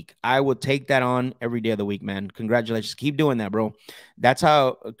of the week. I would take that on every day of the week, man. Congratulations. Keep doing that, bro. That's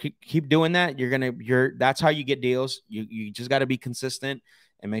how keep doing that. That's how you get deals. You just got to be consistent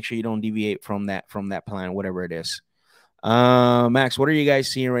and make sure you don't deviate from that plan, whatever it is. Max, what are you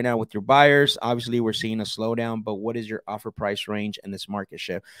guys seeing right now with your buyers? Obviously, we're seeing a slowdown, but what is your offer price range in this market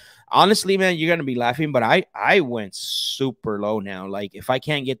shift? Honestly, man, you're gonna be laughing, but I went super low now. Like, if I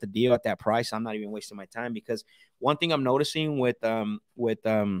can't get the deal at that price, I'm not even wasting my time, because one thing I'm noticing with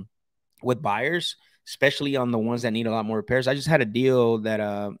buyers, especially on the ones that need a lot more repairs. I just had a deal that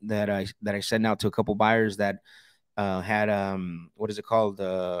I sent out to a couple buyers that had what is it called,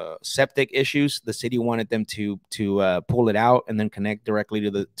 septic issues. The city wanted them to pull it out and then connect directly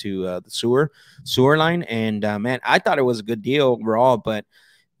to the sewer line. And man, I thought it was a good deal overall, but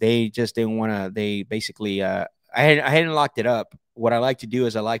they just didn't want to. They basically I hadn't locked it up. What I like to do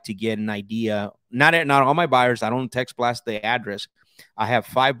is I like to get an idea. Not all my buyers. I don't text blast the address. I have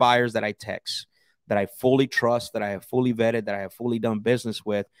 5 buyers that I text, that I fully trust, that I have fully vetted, that I have fully done business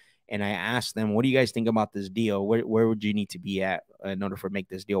with. And I asked them, what do you guys think about this deal? Where would you need to be at in order for make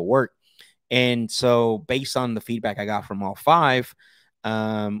this deal work? And so based on the feedback I got from all 5,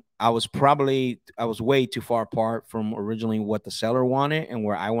 I was way too far apart from originally what the seller wanted and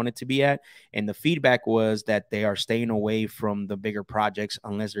where I wanted to be at. And the feedback was that they are staying away from the bigger projects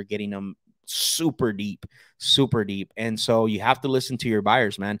unless they're getting them super deep. And so you have to listen to your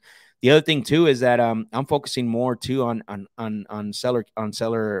buyers, man. The other thing too is that I'm focusing more too on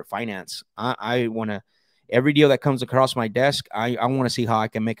seller finance. I want to, every deal that comes across my desk, I want to see how I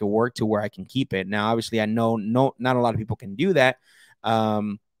can make it work to where I can keep it. Now, obviously, I know not a lot of people can do that.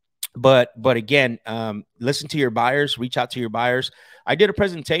 But again, listen to your buyers, reach out to your buyers. I did a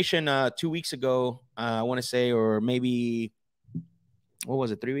presentation 2 weeks ago, I want to say, or maybe, what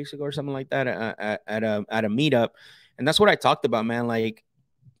was it, 3 weeks ago or something like that, at a meetup. And that's what I talked about, man. Like,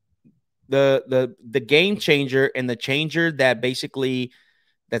 the game changer and the changer that basically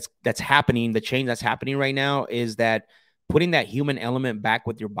that's happening, the change that's happening right now is that putting that human element back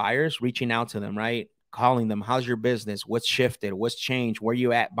with your buyers, reaching out to them, right? Calling them, how's your business? What's shifted? What's changed? Where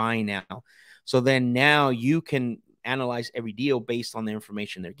you at buying now? So then now you can analyze every deal based on the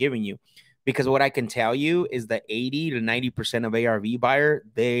information they're giving you. Because what I can tell you is that 80 to 90% of ARV buyer,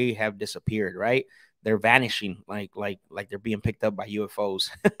 they have disappeared, right? They're vanishing like they're being picked up by UFOs.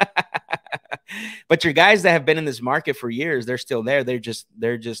 But your guys that have been in this market for years, they're still there.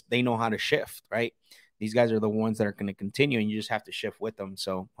 They know how to shift, right? These guys are the ones that are going to continue, and you just have to shift with them.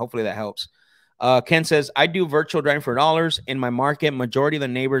 So hopefully that helps. Ken says, I do virtual driving for dollars in my market. Majority of the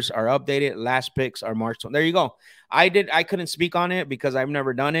neighbors are updated. Last picks are March 20. There you go. I couldn't speak on it because I've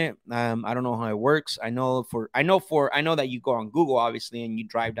never done it. I don't know how it works. I know that you go on Google, obviously, and you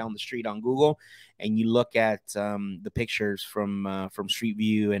drive down the street on Google and you look at the pictures from Street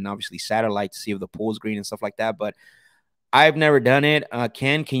View and obviously satellite to see if the pool's green and stuff like that. But I've never done it.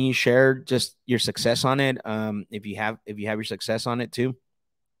 Ken, can you share just your success on it? If you have your success on it too.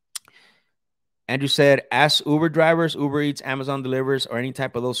 Andrew said, ask Uber drivers, Uber Eats, Amazon delivers, or any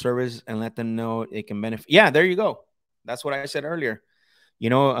type of those services and let them know it can benefit. Yeah, there you go. That's what I said earlier.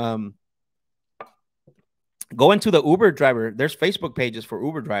 Go into the Uber driver. There's Facebook pages for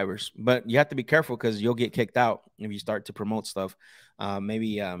Uber drivers, but you have to be careful because you'll get kicked out if you start to promote stuff.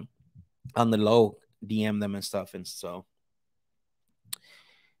 Maybe on the low, DM them and stuff. And so,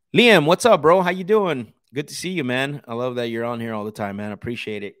 Liam, what's up, bro? How you doing? Good to see you, man. I love that you're on here all the time, man.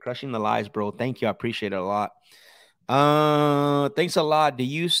 Appreciate it. Crushing the lives, bro. Thank you. I appreciate it a lot. Thanks a lot. Do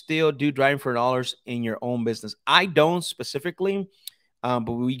you still do driving for dollars in your own business? I don't specifically,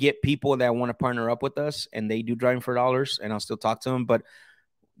 but we get people that want to partner up with us and they do driving for dollars, and I'll still talk to them. But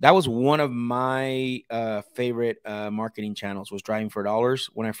that was one of my favorite marketing channels, was driving for dollars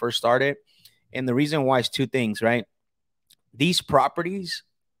when I first started. And the reason why is 2 things, right? These properties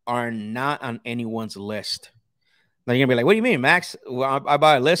are not on anyone's list. Now you're gonna be like, what do you mean, Max? Well, I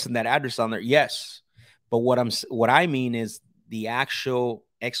buy a list and that address on there. Yes. But what I mean is the actual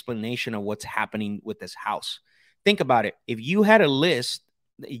explanation of what's happening with this house. Think about it. If you had a list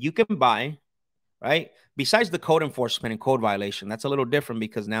that you can buy right? Besides the code enforcement and code violation, that's a little different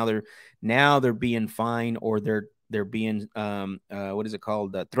because now they're being fined, or they're being what is it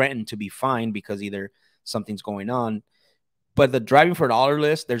called, threatened to be fined because either something's going on. But the driving for a dollar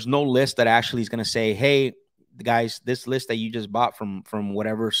list, there's no list that actually is going to say, hey guys, this list that you just bought from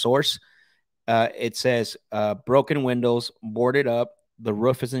whatever source, it says broken windows, boarded up, the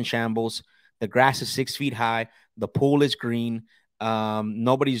roof is in shambles, the grass is 6 feet high, the pool is green,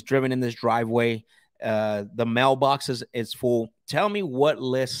 nobody's driven in this driveway, the mailbox is full. Tell me what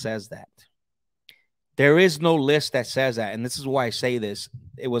list says that. There is no list that says that. And this is why I say this.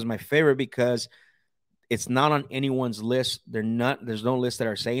 It was my favorite because it's not on anyone's list. There's no list that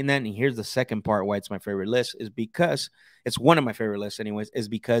are saying that. And here's the second part why it's my favorite list, is because it's one of my favorite lists anyways, is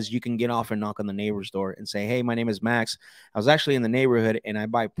because you can get off and knock on the neighbor's door and say, hey, my name is Max. I was actually in the neighborhood and I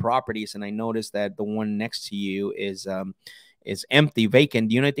buy properties, and I noticed that the one next to you is empty, vacant.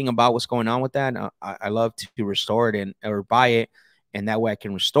 Do you know anything about what's going on with that? I love to restore it or buy it. And that way I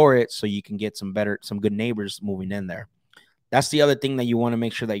can restore it so you can get some good neighbors moving in there. That's the other thing that you want to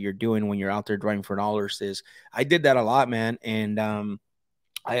make sure that you're doing when you're out there driving for dollars. Is I did that a lot, man. And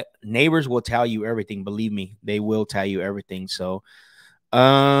neighbors will tell you everything. Believe me, they will tell you everything. So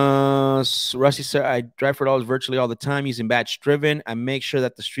Rusty said, I drive for dollars virtually all the time using batch driven. I make sure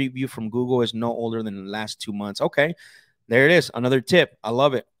that the street view from Google is no older than the last 2 months. Okay, there it is. Another tip. I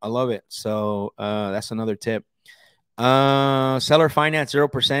love it. I love it. So that's another tip. Seller finance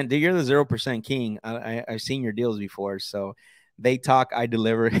 0%. Dude, you're the 0% king. I've seen your deals before. So they talk, I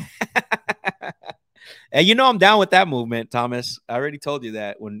deliver. And you know I'm down with that movement, Thomas. I already told you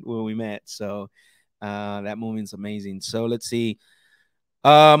that when we met. So that movement's amazing. So let's see.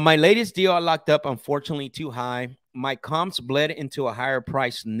 My latest deal I locked up, unfortunately too high. My comps bled into a higher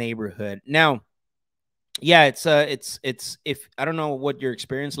price neighborhood. Now, yeah, it's if I don't know what your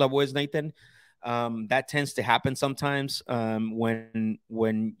experience level is, Nathan. That tends to happen sometimes when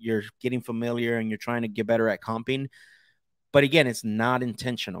you're getting familiar and you're trying to get better at comping. But again, it's not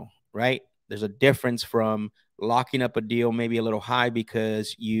intentional, right? There's a difference from locking up a deal maybe a little high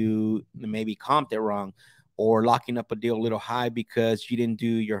because you maybe comped it wrong, or locking up a deal a little high because you didn't do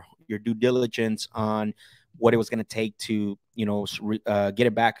your due diligence on what it was going to take to, get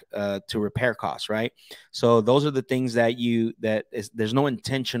it back to repair costs, right? So those are the things that there's no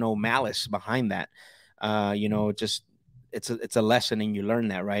intentional malice behind that. Just it's a lesson and you learn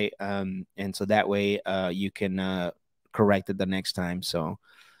that, right? And so that way you can correct it the next time. So,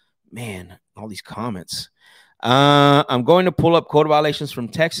 man, all these comments. I'm going to pull up code violations from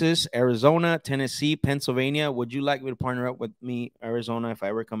Texas, Arizona, Tennessee, Pennsylvania. Would you like me to partner up with me, Arizona, if I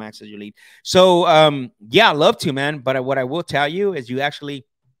ever come access your lead? So, yeah, I'd love to, man. But what I will tell you is you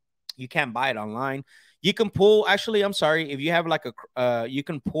can't buy it online. You can pull, actually, I'm sorry, if you have like you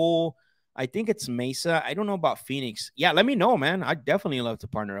can pull, I think it's Mesa. I don't know about Phoenix. Yeah, let me know, man. I'd definitely love to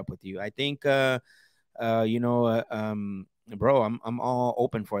partner up with you. I think, bro, I'm all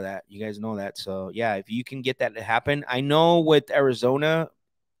open for that. You guys know that. So yeah, if you can get that to happen. I know with Arizona,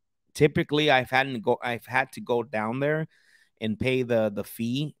 typically I've had to go down there and pay the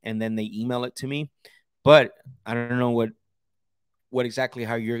fee, and then they email it to me. But I don't know what exactly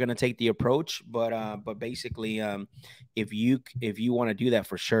how you're gonna take the approach, but basically, if you want to do that,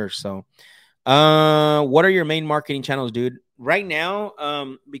 for sure. So what are your main marketing channels, dude? Right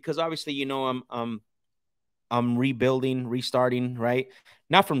now, because obviously, I'm rebuilding, restarting, right?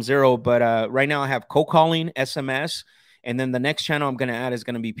 Not from zero, but right now I have cold calling, SMS, and then the next channel I'm going to add is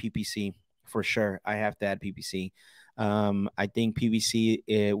going to be PPC for sure. I have to add PPC. I think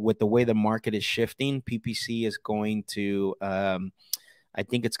PPC, with the way the market is shifting, PPC is going to, I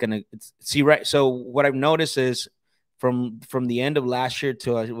think it's going to see, right. So what I've noticed is from the end of last year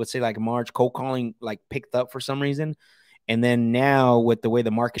to, I would say, like March, cold calling like picked up for some reason. And then now with the way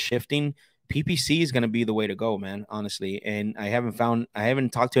the market's shifting, PPC is going to be the way to go, man, honestly. And I haven't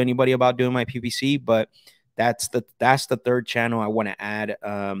talked to anybody about doing my PPC, but that's the third channel I want to add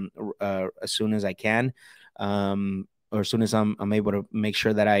as soon as I can, or as soon as I'm able to make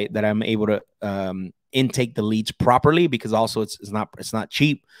sure that I'm able to intake the leads properly, because also it's not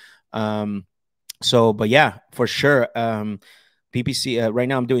cheap. So, but yeah, for sure. PPC right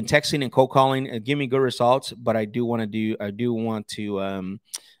now I'm doing texting and cold calling. Give me good results, but I do want to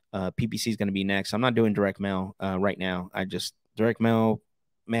PPC is going to be next. I'm not doing direct mail right now. Direct mail,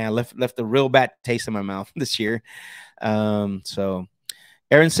 man, left a real bad taste in my mouth this year. So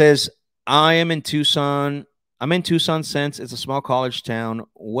Aaron says, I am in Tucson. I'm in Tucson since it's a small college town.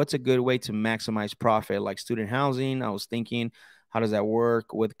 What's a good way to maximize profit? Like student housing? I was thinking, how does that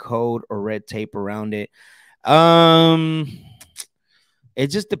work with code or red tape around it? It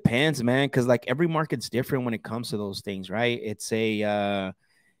just depends, man, because like every market's different when it comes to those things, right? It's a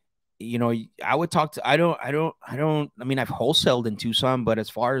you know, I would talk to I mean, I've wholesaled in Tucson, but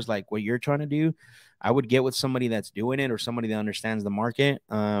as far as like what you're trying to do, I would get with somebody that's doing it or somebody that understands the market.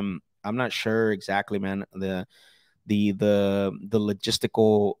 I'm not sure exactly, man, the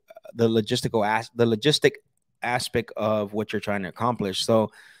logistical the logistic aspect of what you're trying to accomplish. So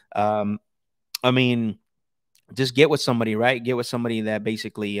um I mean, just get with somebody, right? Get with somebody that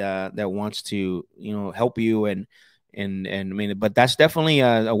basically that wants to, you know, help you and I mean, but that's definitely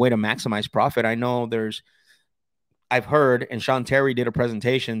a way to maximize profit. I know I've heard, and Sean Terry did a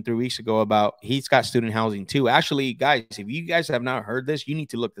presentation 3 weeks ago about he's got student housing too. Actually, guys, if you guys have not heard this, you need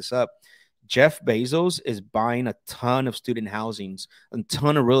to look this up. Jeff Bezos is buying a ton of student housings, a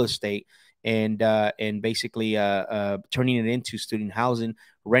ton of real estate, and basically turning it into student housing,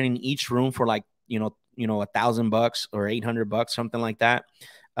 renting each room for like $1,000 or $800, something like that.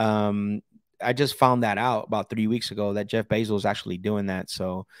 Um, I just found that out about 3 weeks ago that Jeff Bezos is actually doing that.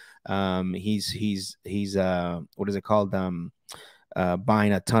 So he's what is it called?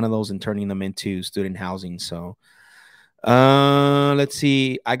 Buying a ton of those and turning them into student housing. So let's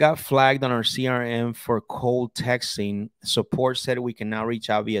see. I got flagged on our CRM for cold texting. Support said we can now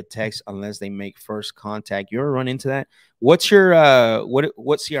reach out via text unless they make first contact. You ever run into that? What's your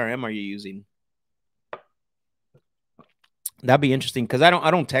what CRM are you using? That'd be interesting because I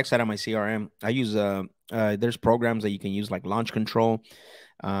don't text out of my CRM. I use there's programs that you can use like Launch Control.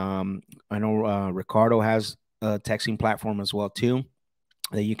 I know Ricardo has a texting platform as well too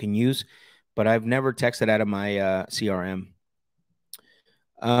that you can use, but I've never texted out of my CRM.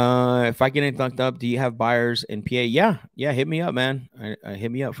 If I get it hooked up, do you have buyers in PA? Yeah, yeah, hit me up, man.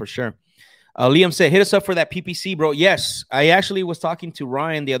 Hit me up for sure. Liam said, hit us up for that PPC, bro. Yes, I actually was talking to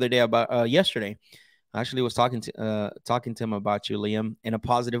Ryan the other day about yesterday. I actually was talking to him about you, Liam, in a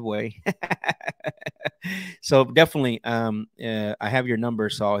positive way. So definitely, I have your number,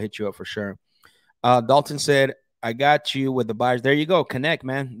 so I'll hit you up for sure. Dalton said, I got you with the buyers. There you go. Connect,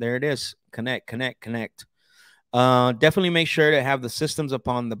 man. There it is. Connect, connect, connect. Definitely make sure to have the systems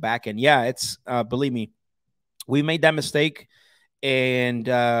upon the back end. Yeah, it's believe me, we made that mistake, and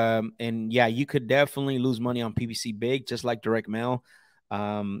yeah, you could definitely lose money on PPC big, just like direct mail.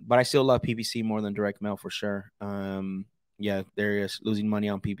 But I still love PPC more than direct mail for sure. Yeah, there is losing money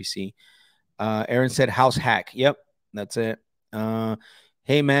on PPC. Aaron said house hack. Yep, that's it.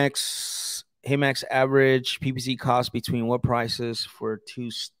 Hey Max. Hey Max, average PPC cost between what prices for 2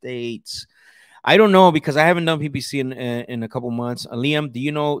 states? I don't know because I haven't done PPC in a couple months. Liam, do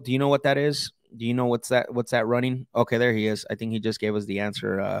you know what that is? Do you know what's that running? Okay, there he is. I think he just gave us the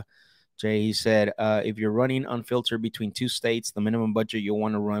answer. Jay, he said if you're running unfiltered between 2 states, the minimum budget you'll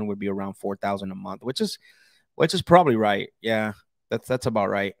want to run would be around 4,000 a month, which is probably right. Yeah, that's about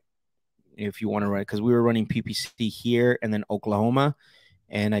right. If you want to run, because we were running PPC here and then Oklahoma,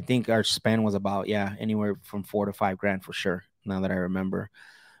 and I think our spend was about anywhere from 4 to 5 grand for sure. Now that I remember.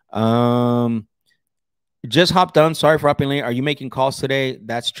 Just hopped on. Sorry for hopping late. Are you making calls today?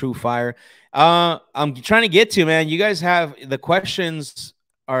 That's true fire. I'm trying to get to, man. You guys have the questions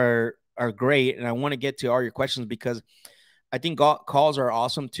are great, and I want to get to all your questions because I think calls are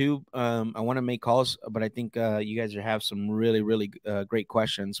awesome too. I want to make calls, but I think you guys have some really, really great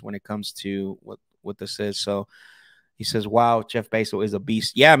questions when it comes to what this is. So he says, "Wow, Jeff Bezos is a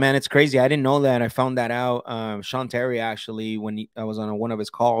beast." Yeah, man, it's crazy. I didn't know that. I found that out. Sean Terry actually, when I was on one of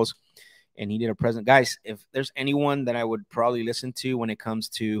his calls, and he did a present. Guys, if there's anyone that I would probably listen to when it comes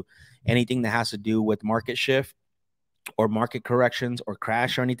to anything that has to do with market shift or market corrections or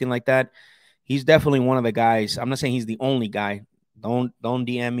crash or anything like that, he's definitely one of the guys. I'm not saying he's the only guy. Don't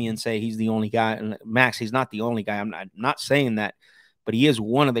DM me and say he's the only guy. And Max, he's not the only guy. I'm not saying that, but he is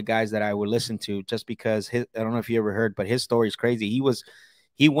one of the guys that I would listen to just because I don't know if you ever heard, but his story is crazy.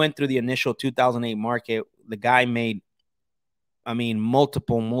 He went through the initial 2008 market. The guy made, I mean,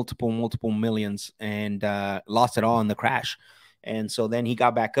 multiple millions and lost it all in the crash. And so then he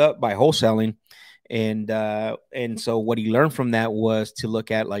got back up by wholesaling. And so what he learned from that was to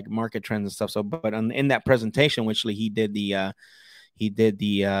look at like market trends and stuff. So, but in that presentation, which he did the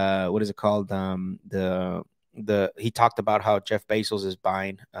what is it called? He talked about how Jeff Bezos is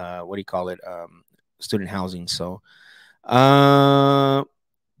buying, what do you call it? Student housing. So,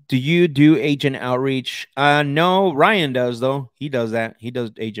 do you do agent outreach? No, Ryan does though. He does that. He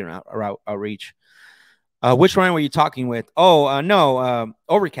does agent outreach. Which Ryan were you talking with? Oh, no,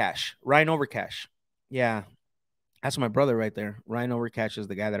 Overcash. Ryan Overcash. Yeah, that's my brother right there. Ryan Overcash is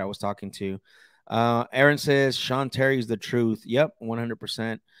the guy that I was talking to. Aaron says Sean Terry's the truth. Yep,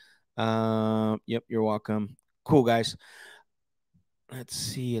 100%. Yep, you're welcome. Cool, guys. let's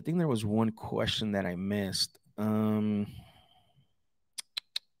see. I think there was one question that I missed.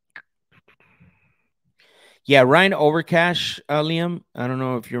 Yeah, Ryan Overcash, Liam. I don't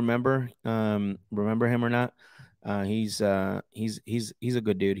know if you remember him or not. He's a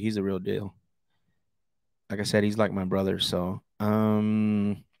good dude. He's a real deal. Like I said, he's like my brother. So,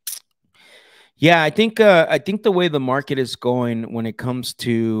 yeah, I think the way the market is going when it comes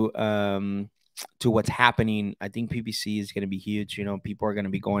to what's happening, I think PPC is going to be huge. You know, people are going to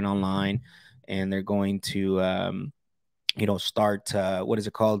be going online, and they're going to start what is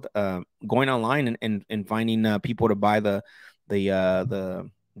it called, going online and finding people to buy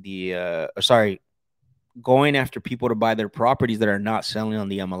sorry, going after people to buy their properties that are not selling on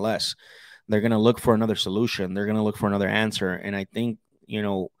the MLS. They're going to look for another solution. They're going to look for another answer. And I think,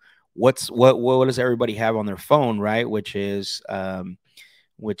 what does everybody have on their phone, right? Which is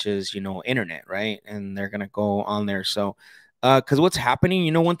internet, right? And they're going to go on there. So because what's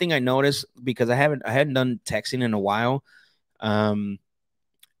happening, one thing I noticed, because I hadn't done texting in a while, even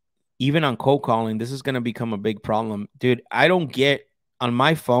on cold calling, this is going to become a big problem, dude. I don't get on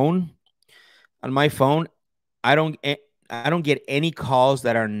my phone. On my phone, I don't get any calls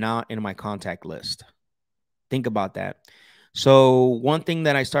that are not in my contact list. Think about that. So one thing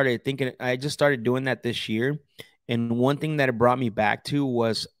that I started thinking, I just started doing that this year, and one thing that it brought me back to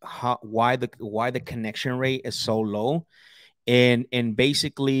was why the connection rate is so low, and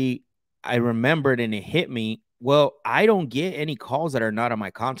basically I remembered and it hit me. Well, I don't get any calls that are not on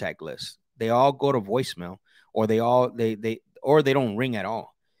my contact list. They all go to voicemail, or they don't ring at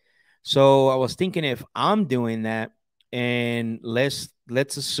all. So I was thinking, if I'm doing that, and let's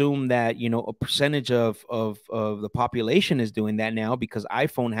assume that a percentage of the population is doing that now because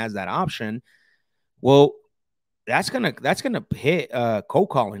iPhone has that option. Well, that's gonna hit cold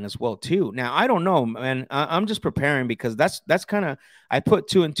calling as well too. Now I don't know, man. I'm just preparing, because that's kind of, I put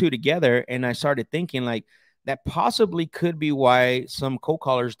two and two together, and I started thinking like that possibly could be why some cold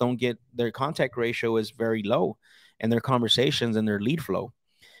callers don't get, their contact ratio is very low, and their conversations and their lead flow,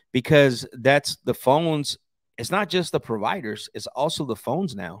 because that's the phones. It's not just the providers, it's also the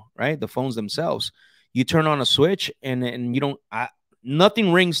phones now, right? The phones themselves. You turn on a switch, and you don't,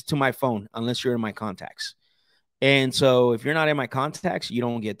 nothing rings to my phone unless you're in my contacts. And so if you're not in my contacts, you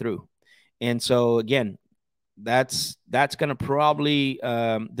don't get through. And so again, that's going to probably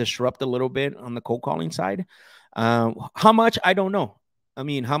disrupt a little bit on the cold calling side. How much, I don't know. I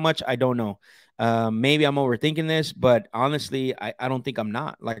mean, how much, I don't know. Maybe I'm overthinking this, but honestly, I don't think I'm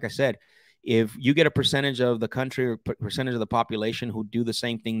not. Like I said, if you get a percentage of the country or percentage of the population who do the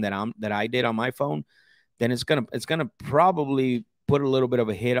same thing that I did on my phone, then it's gonna probably put a little bit of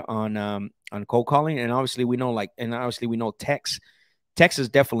a hit on cold calling. And obviously we know text is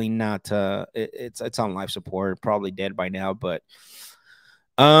definitely not it's on life support, probably dead by now. But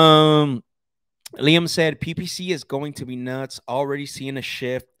Liam said PPC is going to be nuts. Already seeing a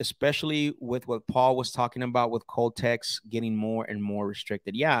shift, especially with what Paul was talking about with cold text getting more and more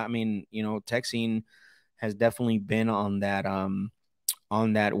restricted. Yeah, I mean, texting has definitely been on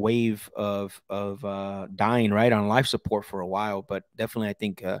that wave of dying, right, on life support for a while. But definitely, I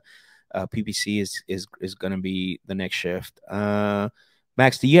think PPC is going to be the next shift.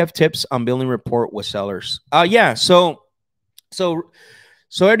 Max, do you have tips on building rapport with sellers? Yeah. So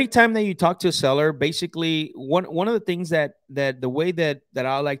every time that you talk to a seller, basically one of the things that the way that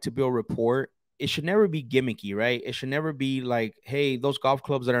I like to build rapport, it should never be gimmicky, right? It should never be like, hey, those golf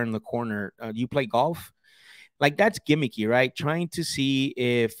clubs that are in the corner, do you play golf? Like, that's gimmicky, right? Trying to see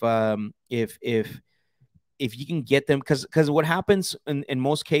if you can get them, because what happens in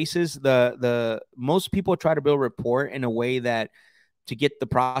most cases, the most people try to build rapport in a way that to get the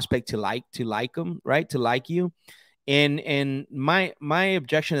prospect to like them, right? To like you. And my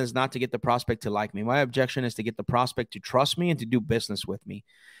objection is not to get the prospect to like me. My objection is to get the prospect to trust me and to do business with me.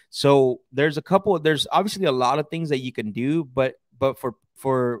 So there's obviously a lot of things that you can do, but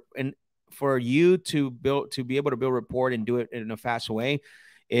for you to be able to build rapport and do it in a fast way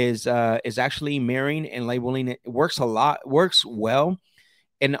is actually mirroring and labeling. It works well.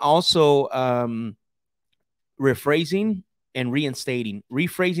 And also rephrasing and reinstating,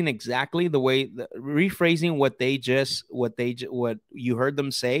 rephrasing exactly the way, rephrasing what you heard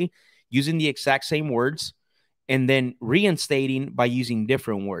them say, using the exact same words, and then reinstating by using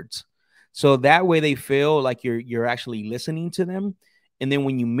different words. So that way they feel like you're actually listening to them. And then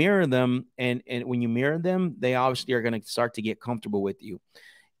when you mirror them, and when you mirror them, they obviously are going to start to get comfortable with you.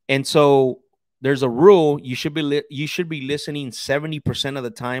 And so there's a rule: you should be listening 70% of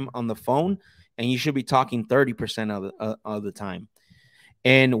the time on the phone, and you should be talking 30% of the time.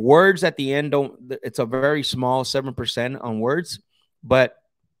 And words at the end it's a very small 7% on words, but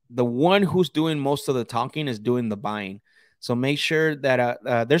the one who's doing most of the talking is doing the buying. So make sure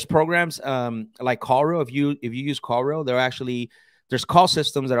that there's programs like CallRail. If you use CallRail, there's call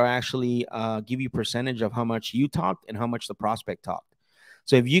systems that are actually give you percentage of how much you talked and how much the prospect talked.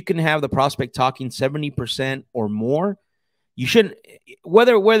 So if you can have the prospect talking 70% or more, you shouldn't,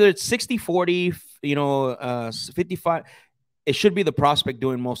 whether it's 60-40, 55, it should be the prospect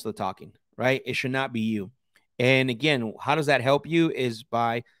doing most of the talking, right? It should not be you. And again, how does that help you? Is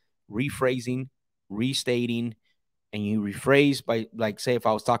by rephrasing, restating, and you rephrase by, like, say if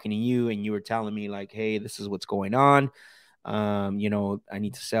I was talking to you and you were telling me like, hey, this is what's going on. I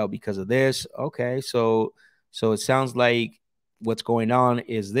need to sell because of this. Okay. So it sounds like what's going on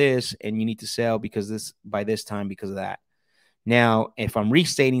is this, and you need to sell because this by this time because of that. Now, if I'm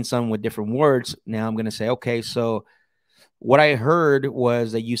restating some with different words, now I'm going to say, okay, so what I heard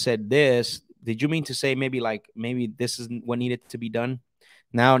was that you said this. Did you mean to say maybe this is what needed to be done?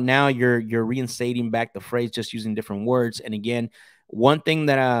 Now you're reinstating back the phrase, just using different words. And again, one thing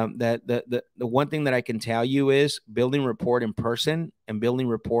that the one thing that I can tell you is building rapport in person and building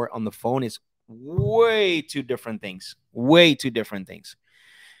rapport on the phone is way two different things. Way two different things.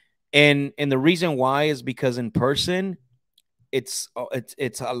 And the reason why is because in person, it's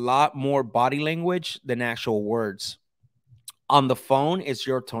a lot more body language than actual words. On the phone, it's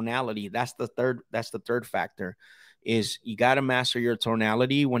your tonality. That's the third factor, is you got to master your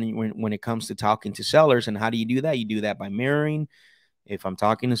tonality when it comes to talking to sellers. And how do you do that? You do that by mirroring. If I'm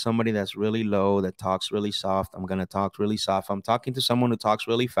talking to somebody that's really low, that talks really soft, I'm going to talk really soft. If I'm talking to someone who talks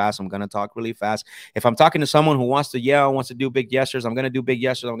really fast, I'm going to talk really fast. If I'm talking to someone who wants to yell, wants to do big gestures, I'm going to do big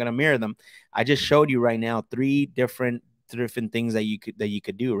gestures. I'm going to mirror them. I just showed you right now three different things that you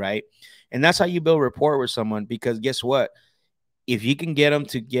could do, right? And that's how you build rapport with someone, because guess what? If you can get them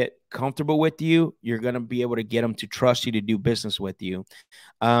to get comfortable with you, you're going to be able to get them to trust you to do business with you.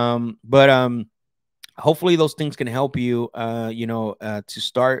 But hopefully those things can help you, to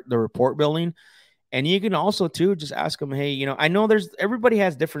start the rapport building. And you can also too just ask them, hey, I know everybody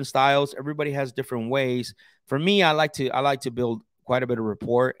has different styles. Everybody has different ways. For me, I like to build quite a bit of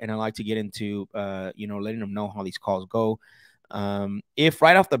rapport, and I like to get into, letting them know how these calls go. If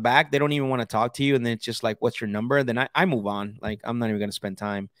right off the back they don't even want to talk to you, and then it's just like, what's your number? Then I move on. Like, I'm not even going to spend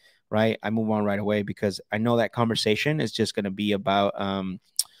time, right? I move on right away, because I know that conversation is just going to be about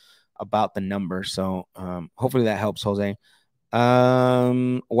the number. So hopefully that helps, Jose.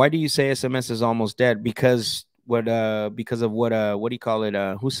 Why do you say SMS is almost dead? Because of what do you call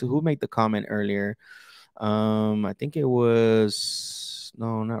it? Who made the comment earlier? I think it was,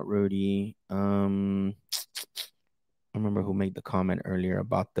 no, not Rudy. I remember who made the comment earlier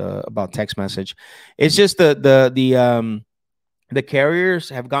about text message. It's just the carriers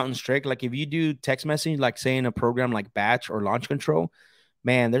have gotten strict. Like, if you do text messaging, like say in a program like batch or launch control,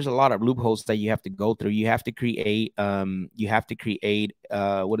 man, there's a lot of loopholes that you have to go through. You have to create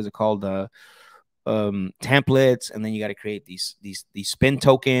what is it called? Templates, and then you got to create these spin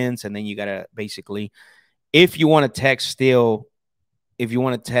tokens, and then you got to basically, if you want to text still, if you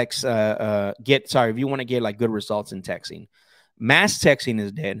want to text, if you want to get like good results in texting, mass texting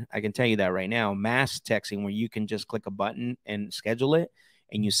is dead. I can tell you that right now. Mass texting, where you can just click a button and schedule it,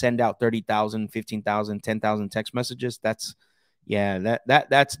 and you send out 30,000, 15,000, 10,000 text messages. That's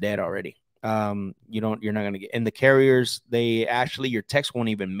dead already. You're not going to get, and the carriers, your text won't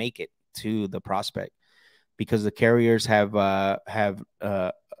even make it to the prospect, because the carriers have a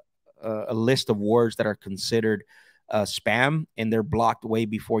list of words that are considered spam, and they're blocked way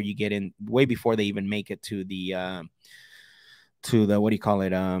before they even make it to the what do you call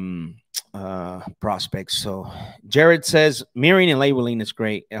it, prospects. So Jared says mirroring and labeling is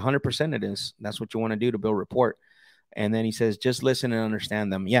great. 100% it is. That's what you want to do to build rapport. And then he says, just listen and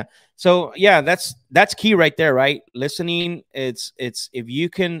understand them. Yeah. So yeah, that's key right there, right? Listening. It's if you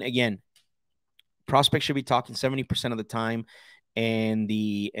can, again, prospects should be talking 70% of the time, and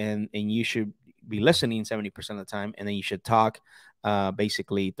you should be listening 70% of the time, and then you should talk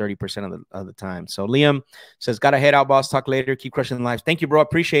basically 30% of the time. So Liam says, gotta head out, boss. Talk later. Keep crushing the lives. Thank you, bro.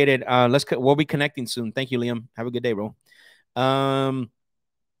 Appreciate it. We'll be connecting soon. Thank you, Liam. Have a good day, bro.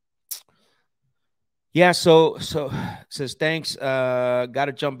 Yeah, so says thanks.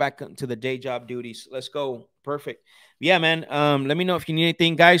 Gotta jump back to the day job duties. Let's go. Perfect. Yeah, man. Let me know if you need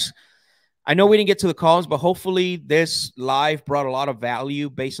anything, guys. I know we didn't get to the calls, but hopefully this live brought a lot of value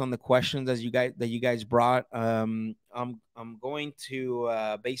based on the questions that you guys brought. I'm going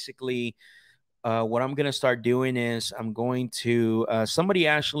to basically what I'm gonna start doing is I'm going to a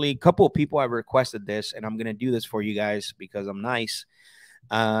couple of people have requested this, and I'm gonna do this for you guys because I'm nice.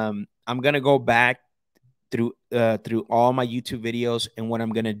 I'm gonna go back through all my YouTube videos. And what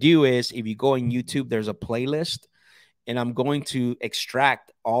I'm gonna do is, if you go on YouTube, there's a playlist, and I'm going to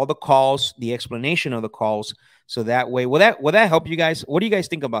extract all the calls, the explanation of the calls, so that way, will that help you guys? What do you guys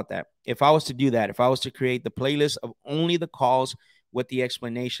think about that? If I was to do that, if I was to create the playlist of only the calls with the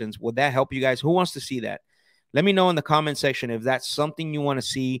explanations, would that help you guys? Who wants to see that? Let me know in the comment section if that's something you want to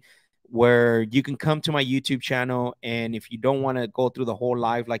see, where you can come to my YouTube channel, and if you don't want to go through the whole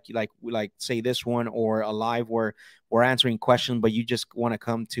live, like say this one, or a live where we're answering questions, but you just want to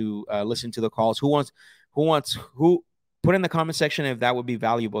come to listen to the calls. Who put in the comment section if that would be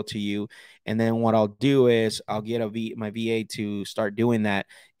valuable to you. And then what I'll do is I'll get my VA to start doing that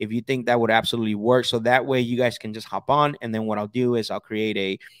if you think that would absolutely work. So that way you guys can just hop on. And then what I'll do is I'll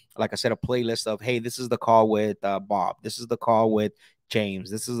create like I said, a playlist of, hey, this is the call with Bob. This is the call with James.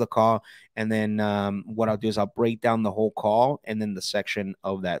 This is the call. And then what I'll do is I'll break down the whole call and then the section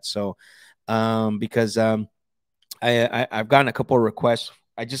of that. So because I've gotten a couple of requests.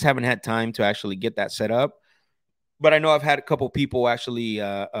 I just haven't had time to actually get that set up. But I know I've had a couple people actually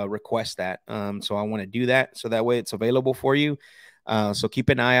request that. So I want to do that. So that way it's available for you. So keep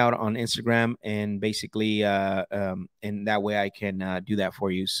an eye out on Instagram, and basically, and that way I can do that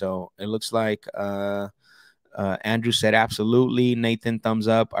for you. So it looks like Andrew said, absolutely. Nathan, thumbs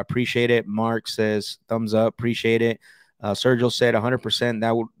up. I appreciate it. Mark says, thumbs up. Appreciate it. Sergio said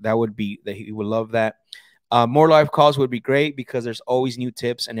 100%. That would be, that he would love that. More live calls would be great, because there's always new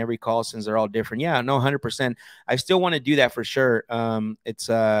tips and every call, since they're all different. Yeah, no, 100%. I still want to do that for sure.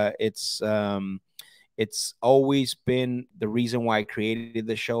 It's always been the reason why I created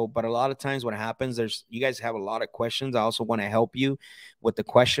the show. But a lot of times what happens, you guys have a lot of questions. I also want to help you with the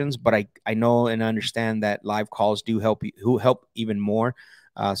questions, but I know and understand that live calls do help you, who help even more.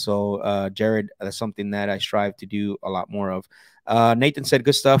 So Jared, that's something that I strive to do a lot more of. Nathan said,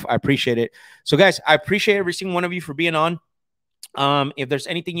 good stuff. I appreciate it. So guys, I appreciate every single one of you for being on. If there's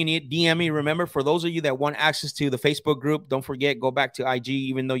anything you need, DM me. Remember, for those of you that want access to the Facebook group, don't forget, go back to IG,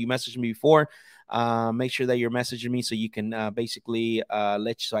 even though you messaged me before. Make sure that you're messaging me so you can basically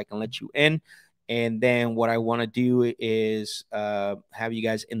so I can let you in. And then what I want to do is have you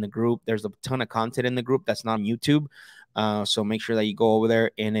guys in the group. There's a ton of content in the group that's not on YouTube. So make sure that you go over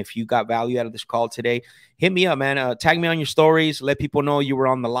there. And if you got value out of this call today, hit me up, man. Tag me on your stories. Let people know you were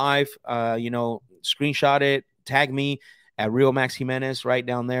on the live. Screenshot it. Tag me at Real Max Jimenez right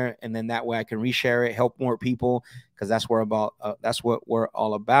down there. And then that way I can reshare it, help more people, because that's what we're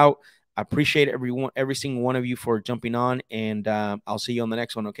all about. I appreciate every single one of you for jumping on, and I'll see you on the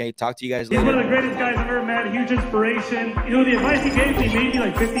next one, okay? Talk to you guys later. He's one of the greatest guys I've ever met, huge inspiration. You know, the advice he gave me made me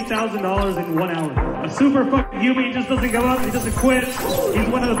like $50,000 in 1 hour. A super fucking human, he just doesn't go up, he doesn't quit. He's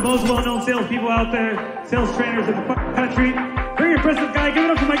one of the most well-known salespeople out there, sales trainers in the fucking country. Very impressive guy. Give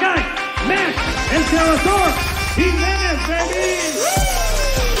it up for my guy, Max Jimenez, baby!